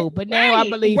 40 is old. But now I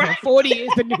believe him. 40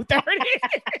 is the new 30.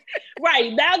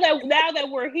 Right. Now that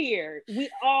we're here,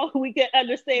 we can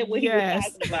understand what he was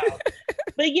talking about.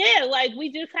 But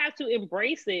we just have to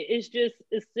embrace it. It's just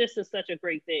such a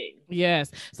great thing.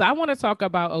 Yes. So I want to talk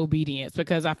about obedience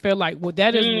because I feel like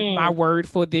that is my word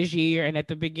for this year. And at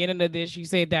the beginning of this, you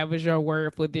said that was your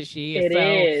word for this year. It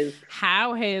is.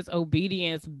 How has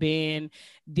obedience been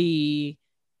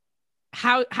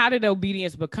how did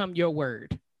obedience become your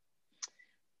word?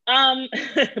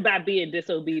 By being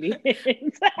disobedient.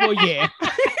 Well, yeah.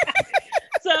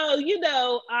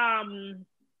 So,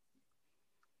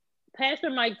 Pastor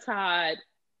Mike Todd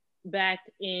back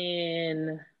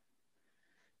in,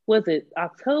 was it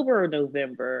October or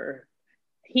November?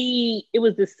 It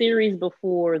was the series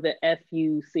before the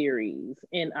FU series,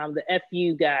 and the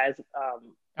FU guys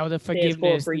the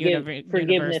forgiveness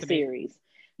series.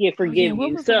 Yeah, forgive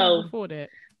you. So before that?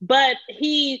 But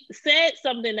he said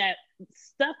something that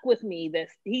stuck with me. That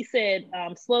he said,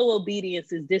 "Slow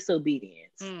obedience is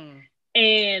disobedience,"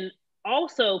 and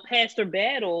also Pastor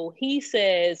Battle. He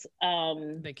says,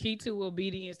 "The key to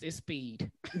obedience is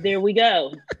speed." There we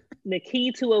go. The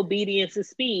key to obedience is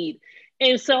speed.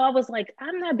 And so I was like,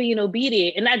 I'm not being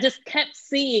obedient, and I just kept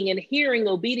seeing and hearing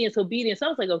obedience. I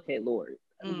was like, okay, Lord,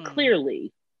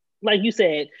 clearly like you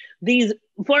said, these,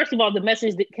 first of all, the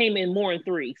message that came in more in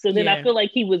 3. So then I feel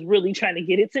like he was really trying to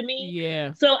get it to me.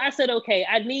 Yeah. So I said, okay,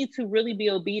 I need to really be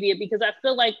obedient, because I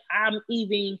feel like I'm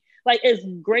even, like, as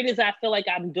great as I feel like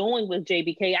I'm doing with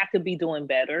JBK, I could be doing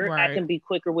better. Right. I can be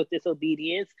quicker with this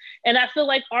obedience. And I feel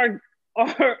like our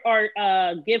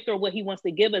gift, or what he wants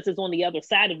to give us, is on the other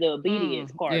side of the obedience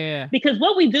part. Yeah. Because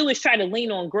what we do is try to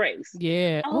lean on grace.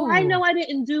 Yeah. Oh, I know I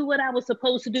didn't do what I was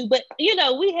supposed to do, but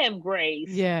we have grace.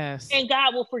 Yes. And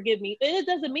God will forgive me. And it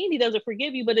doesn't mean he doesn't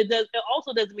forgive you, but it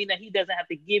also doesn't mean that he doesn't have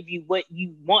to give you what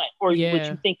you want or what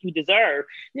you think you deserve.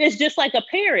 It's just like a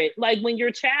parent. Like when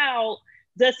your child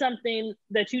does something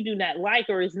that you do not like,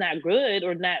 or is not good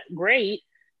or not great,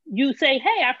 you say,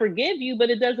 hey, I forgive you, but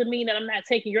it doesn't mean that I'm not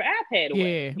taking your iPad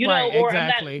away. Or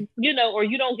exactly. I'm not, or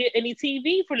you don't get any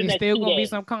TV for the next 2 days. There's still going to be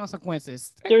some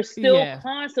consequences. There's still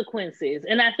consequences.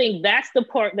 And I think that's the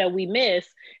part that we miss.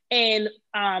 And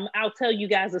I'll tell you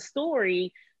guys a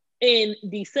story. In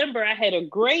December, I had a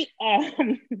great,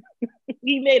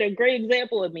 he made a great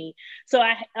example of me. So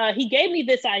he gave me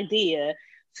this idea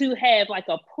to have like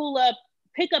a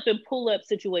pick up and pull up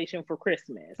situation for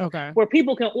Christmas. Okay. Where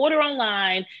people can order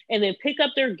online and then pick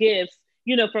up their gifts,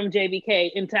 from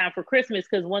JBK in time for Christmas.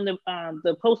 Because when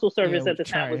the postal service at the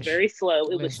time was very slow,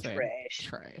 it was trash.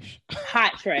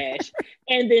 Hot trash.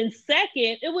 And then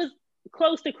second, it was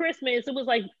close to Christmas. It was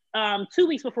like 2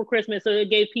 weeks before Christmas, so it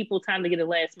gave people time to get a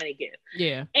last minute gift.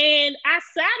 Yeah. And I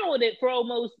sat on it for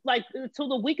almost like until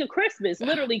the week of Christmas.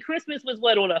 Literally, Christmas was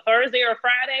on a Thursday or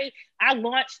Friday. I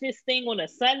launched this thing on a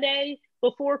Sunday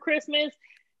before Christmas,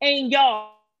 and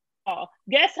y'all,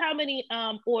 guess how many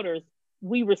orders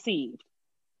we received?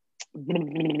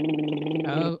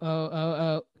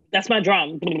 Oh. That's my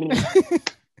drum.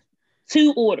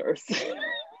 2 orders.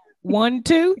 1,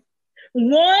 2?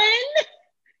 1,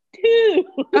 2.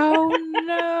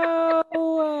 Oh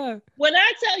no. When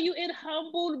I tell you, it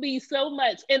humbled me so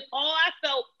much. And all I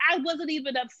felt, I wasn't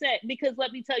even upset, because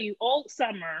let me tell you, all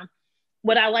summer,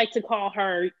 what I like to call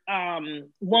her 1.5,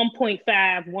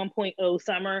 1.0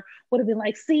 Summer would have been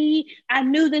like, see, I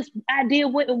knew this idea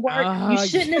wouldn't work. You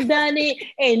shouldn't have done it.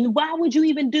 And why would you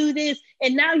even do this?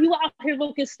 And now you out here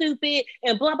looking stupid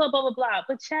and blah, blah, blah, blah, blah.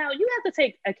 But child, you have to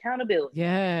take accountability.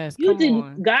 Yes. You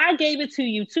didn't. God gave it to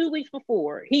you 2 weeks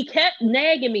before. He kept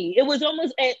nagging me. It was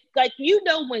almost like,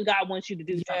 when God wants you to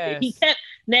do something. He kept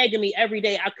nagging me every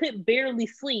day. I could barely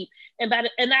sleep. And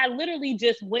I literally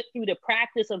just went through the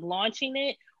practice of launching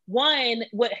it. One,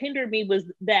 what hindered me was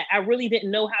that I really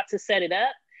didn't know how to set it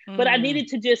up, but I needed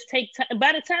to just take time.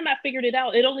 By the time I figured it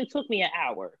out, it only took me an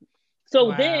hour.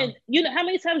 So then, how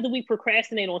many times do we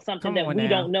procrastinate on something that we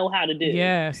don't know how to do?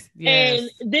 Yes. And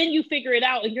then you figure it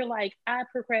out and you're like, I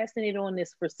procrastinated on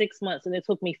this for 6 months and it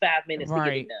took me 5 minutes to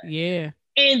get it done. Yeah.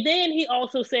 And then he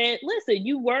also said, listen,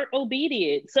 you weren't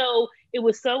obedient. So it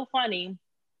was so funny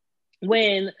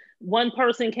when one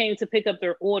person came to pick up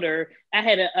their order. I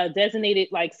had a designated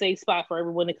safe spot for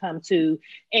everyone to come to.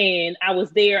 And I was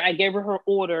there. I gave her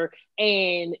order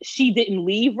and she didn't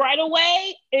leave right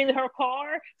away in her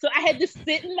car. So I had to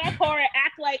sit in my car and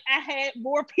act like I had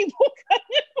more people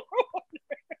coming for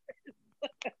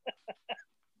orders.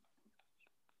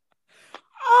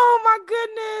 Oh my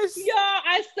goodness. Yeah,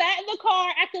 I sat in the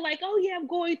car acting like, oh yeah, I'm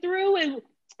going through and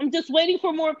I'm just waiting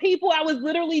for more people. I was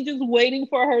literally just waiting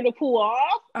for her to pull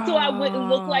off so I wouldn't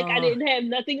look like I didn't have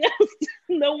nothing else,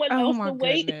 no one else to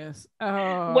wait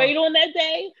on that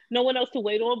day. No one else to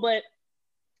wait on. But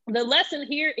the lesson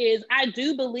here is I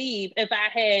do believe if I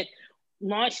had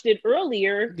launched it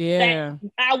earlier, that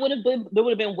there would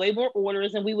have been way more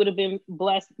orders and we would have been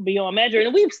blessed beyond measure.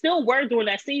 And we still were during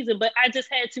that season, but I just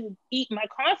had to eat my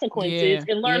consequences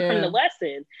and learn from the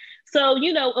lesson. So,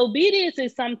 obedience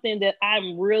is something that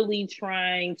I'm really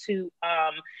trying to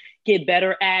get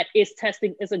better at. It's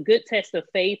a good test of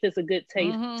faith. It's a good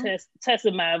test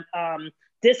of my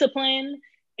discipline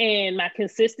and my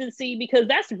consistency, because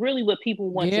that's really what people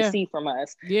want to see from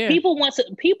us. People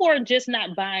are just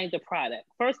not buying the product.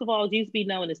 First of all, Jesus be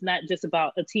known, it's not just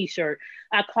about a t-shirt.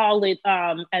 I call it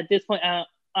at this point,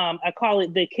 I call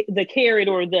it the carrot,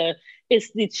 or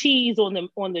it's the cheese on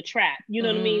the trap. You know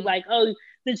what I mean? Like, oh,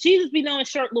 the Jesus be known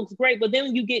shirt looks great, but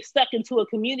then you get stuck into a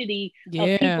community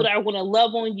of people that are going to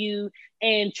love on you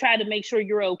and try to make sure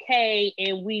you're okay,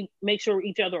 and we make sure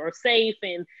each other are safe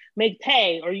and make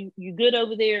pay. Are you good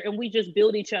over there? And we just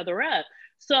build each other up.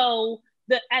 So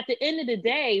at the end of the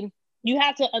day, you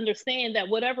have to understand that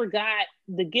whatever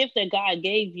the gift that God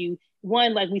gave you,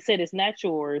 one, like we said, it's not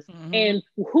yours. Mm-hmm. And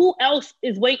who else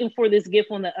is waiting for this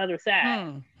gift on the other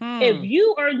side? If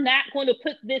you are not going to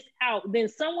put this out, then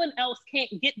someone else can't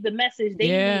get the message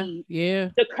they need. Yeah.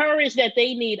 The courage that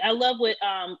they need. I love what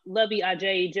Lovey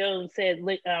Ajay Jones said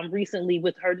recently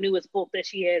with her newest book that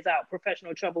she has out,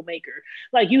 Professional Troublemaker.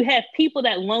 Like, you have people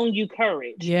that loan you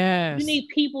courage. Yes. You need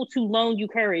people to loan you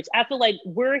courage. I feel like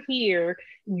we're here,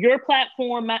 your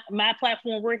platform, my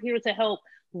platform, we're here to help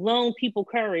loan people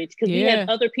courage, because we have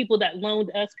other people that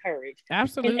loaned us courage.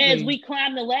 Absolutely. And as we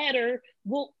climb the ladder,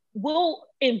 we'll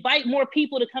invite more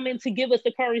people to come in to give us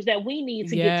the courage that we need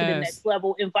to get to the next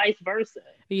level, and vice versa.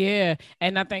 Yeah.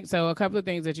 And I think so. A couple of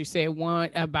things that you said.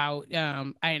 One, about,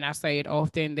 and I say it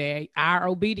often, that our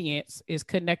obedience is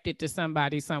connected to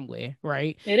somebody somewhere,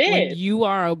 right? It is. When you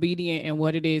are obedient in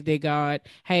what it is that God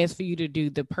has for you to do,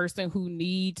 the person who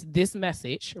needs this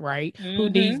message, right? Who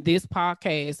needs this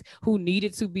podcast, who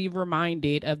needed to be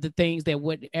reminded of the things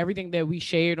that everything that we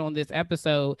shared on this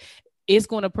episode, it's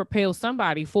going to propel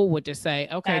somebody forward to say,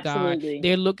 okay, Absolutely. God,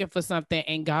 they're looking for something.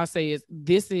 And God says,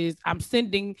 I'm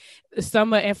sending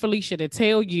Summer and Felicia to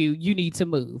tell you, you need to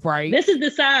move, right? This is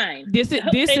the sign. This is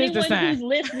the sign. Anyone who's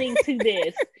listening to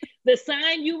this, the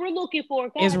sign you were looking for,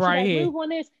 God, is right here. Move on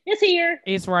this. It's here.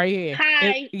 It's right here.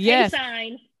 Hi. Yes.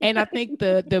 Sign. And I think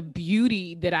the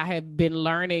beauty that I have been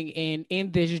learning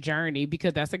in this journey,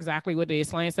 because that's exactly what it is.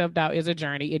 Slaying self-doubt is a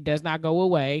journey. It does not go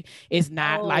away. It's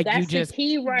not like you just, the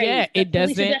key, right? Yeah, it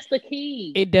doesn't. That's the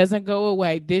key. It doesn't go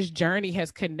away. This journey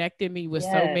has connected me with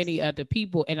so many other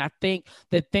people. And I think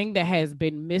the thing that has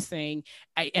been missing,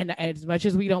 and as much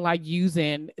as we don't like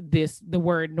using the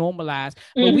word normalize,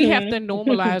 but we have to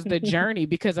normalize the journey,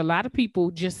 because a lot of people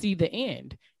just see the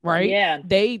end. Right. Yeah.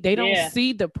 They don't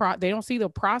see the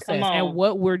process. And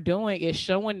what we're doing is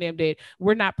showing them that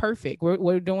we're not perfect. What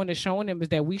we're doing is showing them is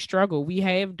that we struggle. We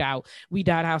have doubt. We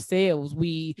doubt ourselves.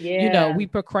 We, we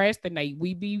procrastinate.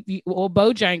 We be or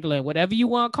bojangling, whatever you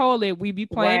want to call it. We be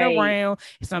playing around.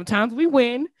 Sometimes we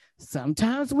win.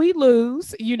 Sometimes we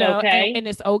lose, and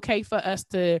it's okay for us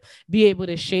to be able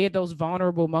to share those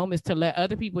vulnerable moments, to let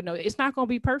other people know it's not going to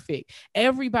be perfect.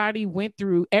 Everybody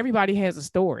has a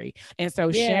story. And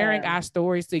so sharing our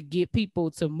stories to get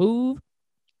people to move,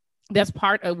 that's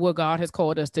part of what God has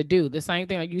called us to do. The same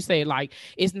thing like you say, like,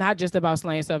 it's not just about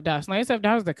slaying self-doubt. Slaying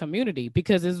self-doubt is the community,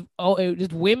 because it's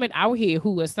women out here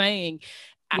who are saying,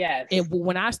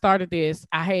 when I started this,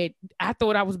 I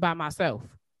thought I was by myself.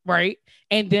 Right.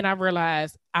 And then I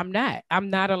realized I'm not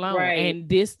alone. Right. And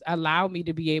this allowed me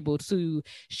to be able to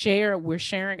we're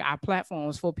sharing our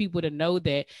platforms for people to know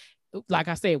that, like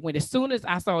I said, as soon as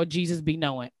I saw Jesus be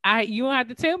knowing, you don't have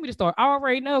to tell me the story. I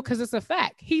already know, because it's a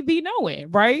fact. He be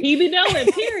knowing, right? He be knowing,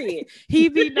 period. He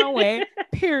be knowing,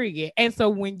 period. And so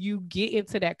when you get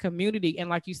into that community, and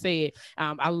like you said,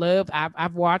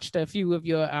 I've watched a few of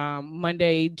your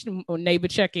Monday neighbor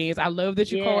check-ins. I love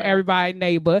that you call everybody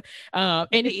neighbor. And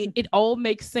it all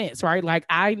makes sense, right? Like,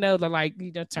 I know that, like,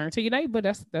 turn to your neighbor.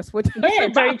 That's what.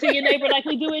 Turn to your neighbor like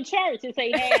we do in church and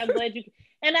say, hey, I'm glad you.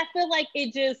 And I feel like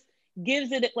it just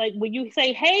gives it, like, when you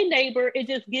say, hey neighbor, it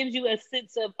just gives you a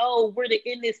sense of, oh, we're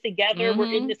in this together.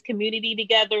 We're in this community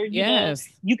together. You know,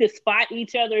 you can spot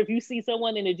each other. If you see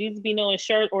someone in a Jesus Be Knowing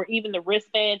shirt, or even the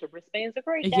wristbands are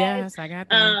great, guys. Yes, I got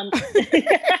them.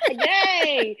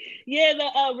 Yay. Yeah,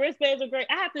 the wristbands are great.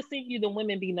 I have to send you the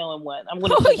Women Be Knowing one. I'm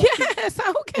gonna yes,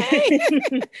 okay.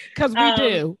 Because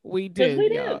we do.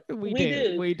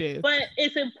 But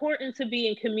it's important to be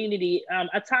in community.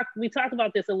 We talked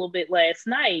about this a little bit last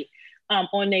night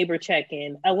on Neighbor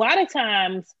Check-In. A lot of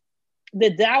times the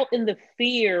doubt and the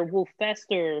fear will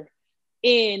fester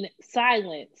in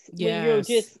silence when you're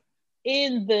just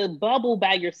in the bubble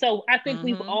by yourself. I think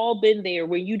we've all been there,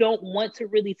 where you don't want to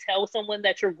really tell someone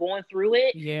that you're going through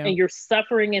it, and you're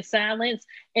suffering in silence.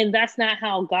 And that's not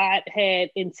how God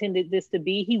had intended this to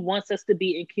be. He wants us to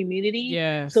be in community,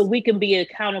 so we can be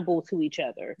accountable to each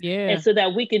other, and so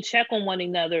that we can check on one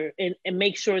another and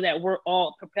make sure that we're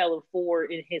all propelling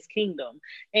forward in His kingdom.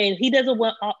 And He doesn't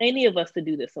want any of us to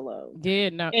do this alone.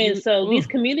 These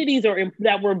communities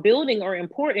that we're building are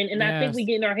important. And I think we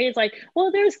get in our heads like,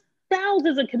 well, there's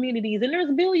thousands of communities and there's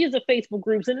millions of Facebook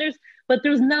groups, but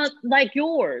there's not like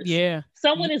yours.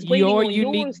 Someone is waiting on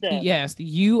yours. Yes,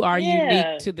 you are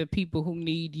unique to the people who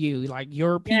need you. Like,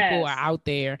 your people are out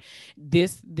there.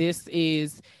 This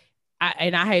is,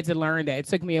 and I had to learn that. It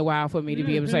took me a while for me to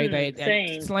be able to say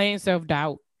that slaying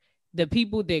self-doubt, the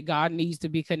people that God needs to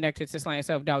be connected to slaying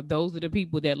self-doubt, those are the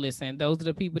people that listen. Those are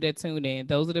the people that tune in.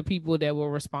 Those are the people that will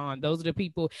respond. Those are the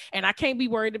people. And I can't be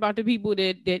worried about the people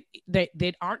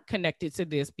that aren't connected to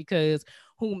this, because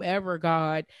whomever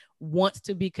God wants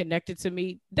to be connected to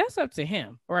me, that's up to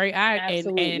him, right?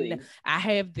 And I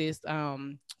have this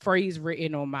phrase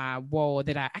written on my wall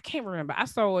that I can't remember. I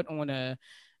saw it on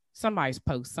somebody's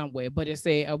post somewhere, but it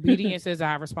said obedience is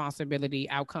our responsibility,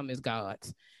 outcome is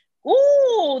God's.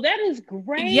 Oh, that is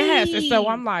great. Yes. And so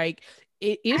I'm like,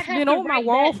 it's been on my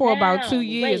wall for about 2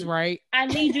 years. Wait, right? I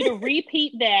need you to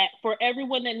repeat that for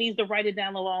everyone that needs to write it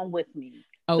down along with me.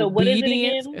 Obedience, so what is it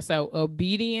again? So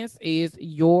obedience is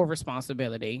your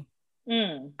responsibility.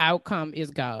 Outcome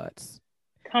is God's.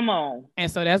 Come on.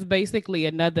 And so that's basically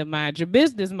another mind your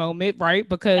business moment, right?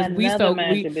 Because we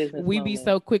be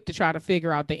so quick to try to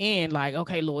figure out the end. Like,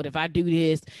 okay, Lord, if I do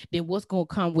this, then what's going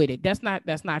to come with it? That's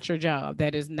not your job.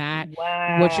 That is not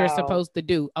what you're supposed to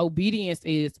do. Obedience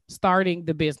is starting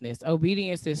the business.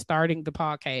 Obedience is starting the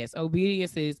podcast.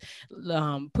 Obedience is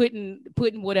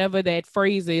putting whatever that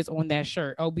phrase is on that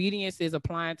shirt. Obedience is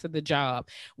applying to the job.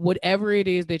 Whatever it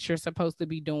is that you're supposed to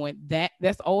be doing,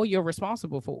 that's all you're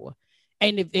responsible for.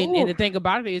 And and the thing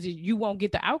about it is you won't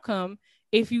get the outcome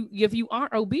if you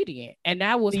aren't obedient. And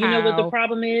that was you know what the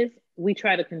problem is? We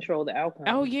try to control the outcome.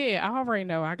 Oh yeah, I already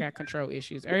know I got control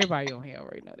issues. Everybody on here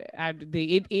already know that.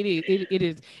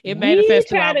 It manifests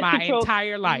throughout my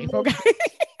entire life. Okay.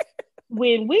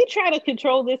 When we try to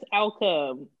control this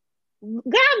outcome,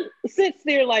 God sits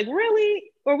there like, really?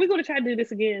 Or are we going to try to do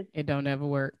this again? It don't ever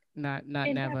work. Not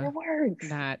never. Never works.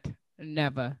 Not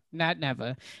never.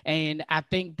 And I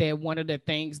think that one of the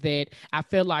things that I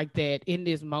feel like that in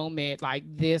this moment, like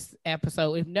this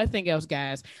episode, if nothing else,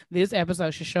 guys, this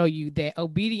episode should show you that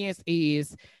obedience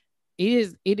is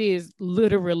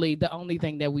literally the only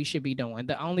thing that we should be doing,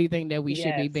 the only thing that we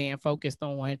should be being focused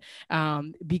on,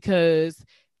 because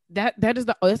that's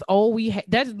all we have.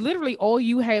 That's literally all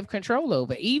you have control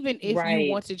over. Even if you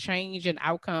want to change an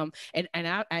outcome, and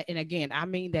again, I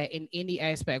mean that in any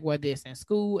aspect, whether it's in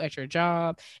school, at your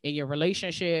job, in your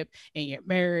relationship, in your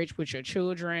marriage, with your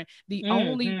children, the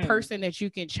only person that you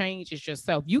can change is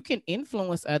yourself. You can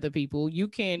influence other people, you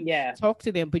can talk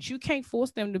to them, but you can't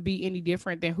force them to be any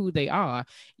different than who they are.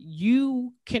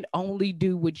 You can only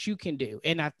do what you can do.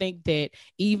 And I think that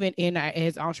even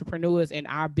as entrepreneurs in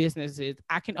our businesses,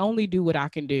 I can only do what I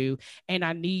can do, and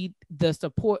I need the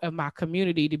support of my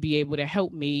community to be able to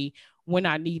help me when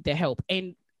I need the help,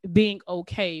 and being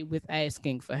okay with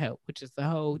asking for help, which is a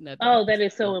whole nother that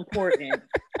is so important.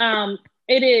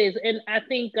 It is. And I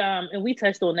think and we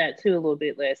touched on that too a little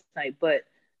bit last night, but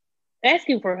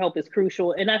asking for help is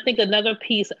crucial. And I think another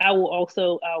piece I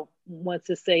want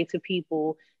to say to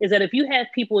people is that if you have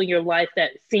people in your life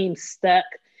that seem stuck,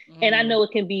 and I know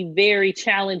it can be very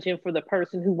challenging for the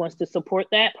person who wants to support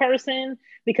that person,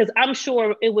 because I'm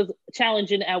sure it was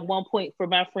challenging at one point for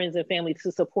my friends and family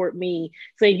to support me.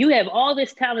 Saying, you have all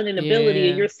this talent and ability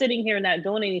and you're sitting here not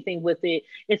doing anything with it.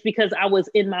 It's because I was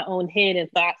in my own head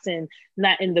and thoughts and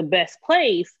not in the best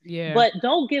place. Yeah. But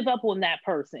don't give up on that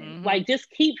person. Like, just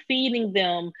keep feeding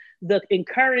them the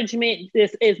encouragement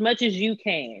as much as you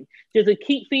can. Just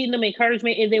keep feeding them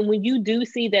encouragement. And then when you do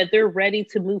see that they're ready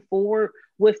to move forward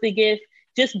with the gift,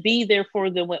 just be there for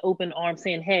them with open arms,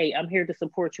 saying, hey, I'm here to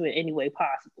support you in any way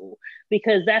possible,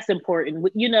 because that's important.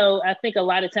 You know, I think a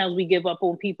lot of times we give up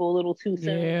on people a little too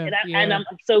soon. And I'm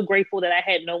so grateful that I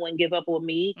had no one give up on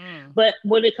me. But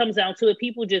when it comes down to it,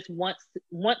 people just want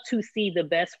to see the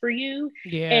best for you.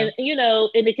 And, you know,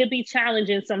 and it can be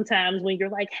challenging sometimes when you're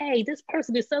like, hey, this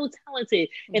person is so talented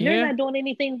and they're not doing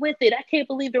anything with it. I can't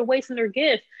believe they're wasting their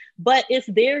gift, but it's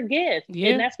their gift.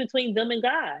 And that's between them and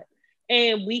God.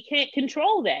 And we can't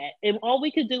control that. And all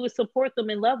we could do is support them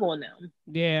and love on them.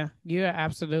 Yeah, you're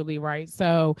absolutely right.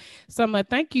 So, Summer,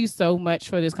 thank you so much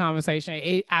for this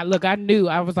conversation. I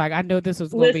know this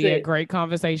was going to be a great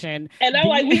conversation. And I'm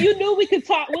like, well, you knew we could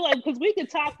talk. We're like, because we could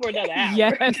talk for another hour.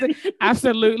 Yes,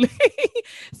 absolutely.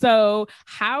 So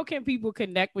how can people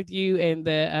connect with you in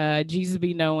the Jesus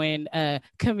Be Knowing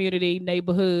community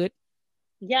neighborhood?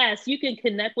 Yes, you can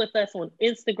connect with us on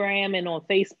Instagram and on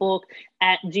Facebook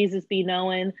at Jesus Be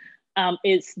Knowing.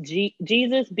 It's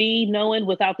Jesus Be Knowing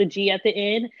without the G at the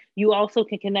end. You also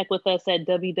can connect with us at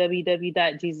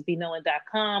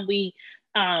www.jesusbeknowing.com. We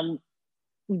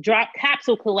drop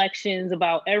capsule collections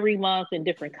about every month in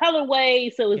different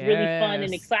colorways, so it's really fun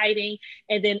and exciting.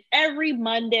 And then every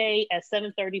Monday at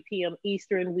 7:30 p.m.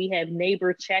 Eastern, we have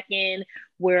neighbor check-in,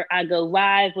 where I go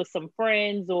live with some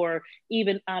friends or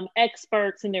even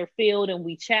experts in their field, and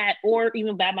we chat, or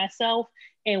even by myself,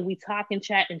 and we talk and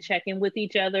chat and check in with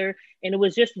each other. And it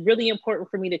was just really important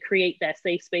for me to create that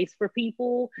safe space for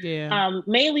people.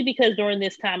 Mainly because during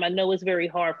this time, I know it's very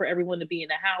hard for everyone to be in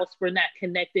the house. We're not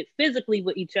connected physically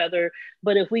with each other,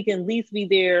 but if we can at least be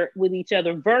there with each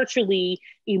other virtually,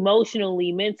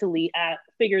 emotionally, mentally, I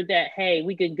figured that, hey,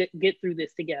 we could get through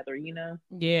this together, you know?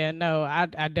 Yeah, no,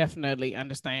 I definitely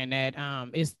understand that.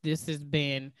 This has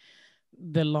been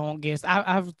the longest.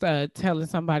 I was telling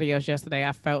somebody else yesterday,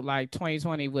 I felt like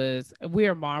 2020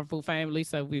 we're a Marvel family,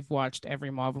 so we've watched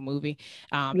every Marvel movie.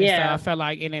 And so I felt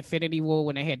like in Infinity War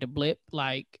when they had the blip,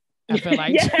 like I feel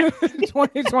like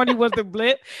 2020 was the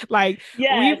blip. Like we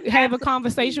have a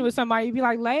conversation with somebody, be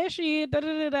like, last year,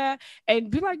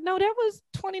 and be like, no, that was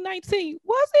 2019.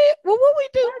 Was it? Well, what we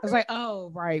do? I was like,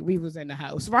 oh, right, we was in the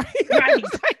house, right?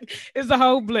 It's a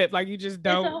whole blip. Like you just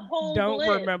don't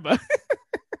remember.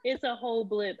 It's a whole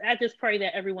blip. I just pray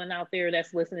that everyone out there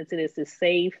that's listening to this is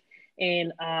safe.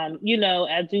 And, you know,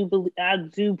 I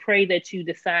do pray that you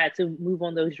decide to move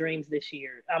on those dreams this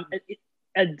year.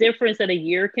 A difference that a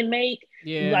year can make.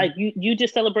 Like you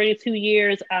just celebrated 2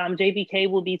 years. JBK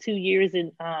will be 2 years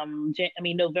in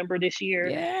November this year.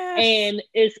 And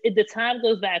the time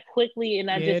goes by quickly, and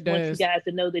I just want you guys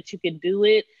to know that you can do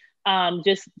it.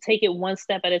 Just take it one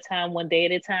step at a time, one day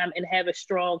at a time, and have a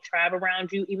strong tribe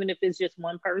around you. Even if it's just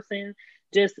one person,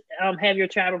 just have your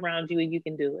tribe around you, and you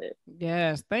can do it.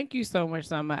 Yes, thank you so much,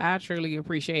 Summer. I truly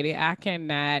appreciate it. I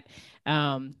cannot.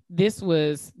 This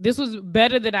was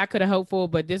better than I could have hoped for,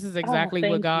 but this is exactly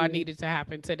what God needed to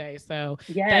happen today. So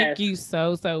thank you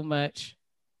so much.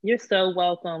 You're so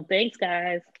welcome. Thanks,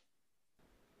 guys.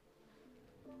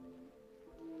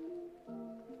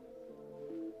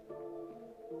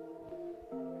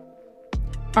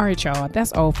 All right, y'all,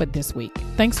 that's all for this week.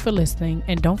 Thanks for listening,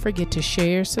 and don't forget to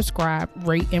share, subscribe,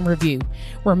 rate, and review.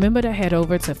 Remember to head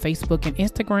over to Facebook and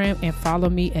Instagram and follow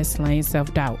me at Slaying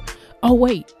Self-Doubt. Oh,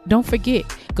 wait, don't forget,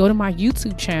 go to my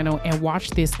YouTube channel and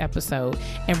watch this episode,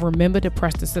 and remember to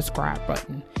press the subscribe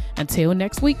button. Until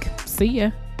next week, see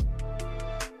ya.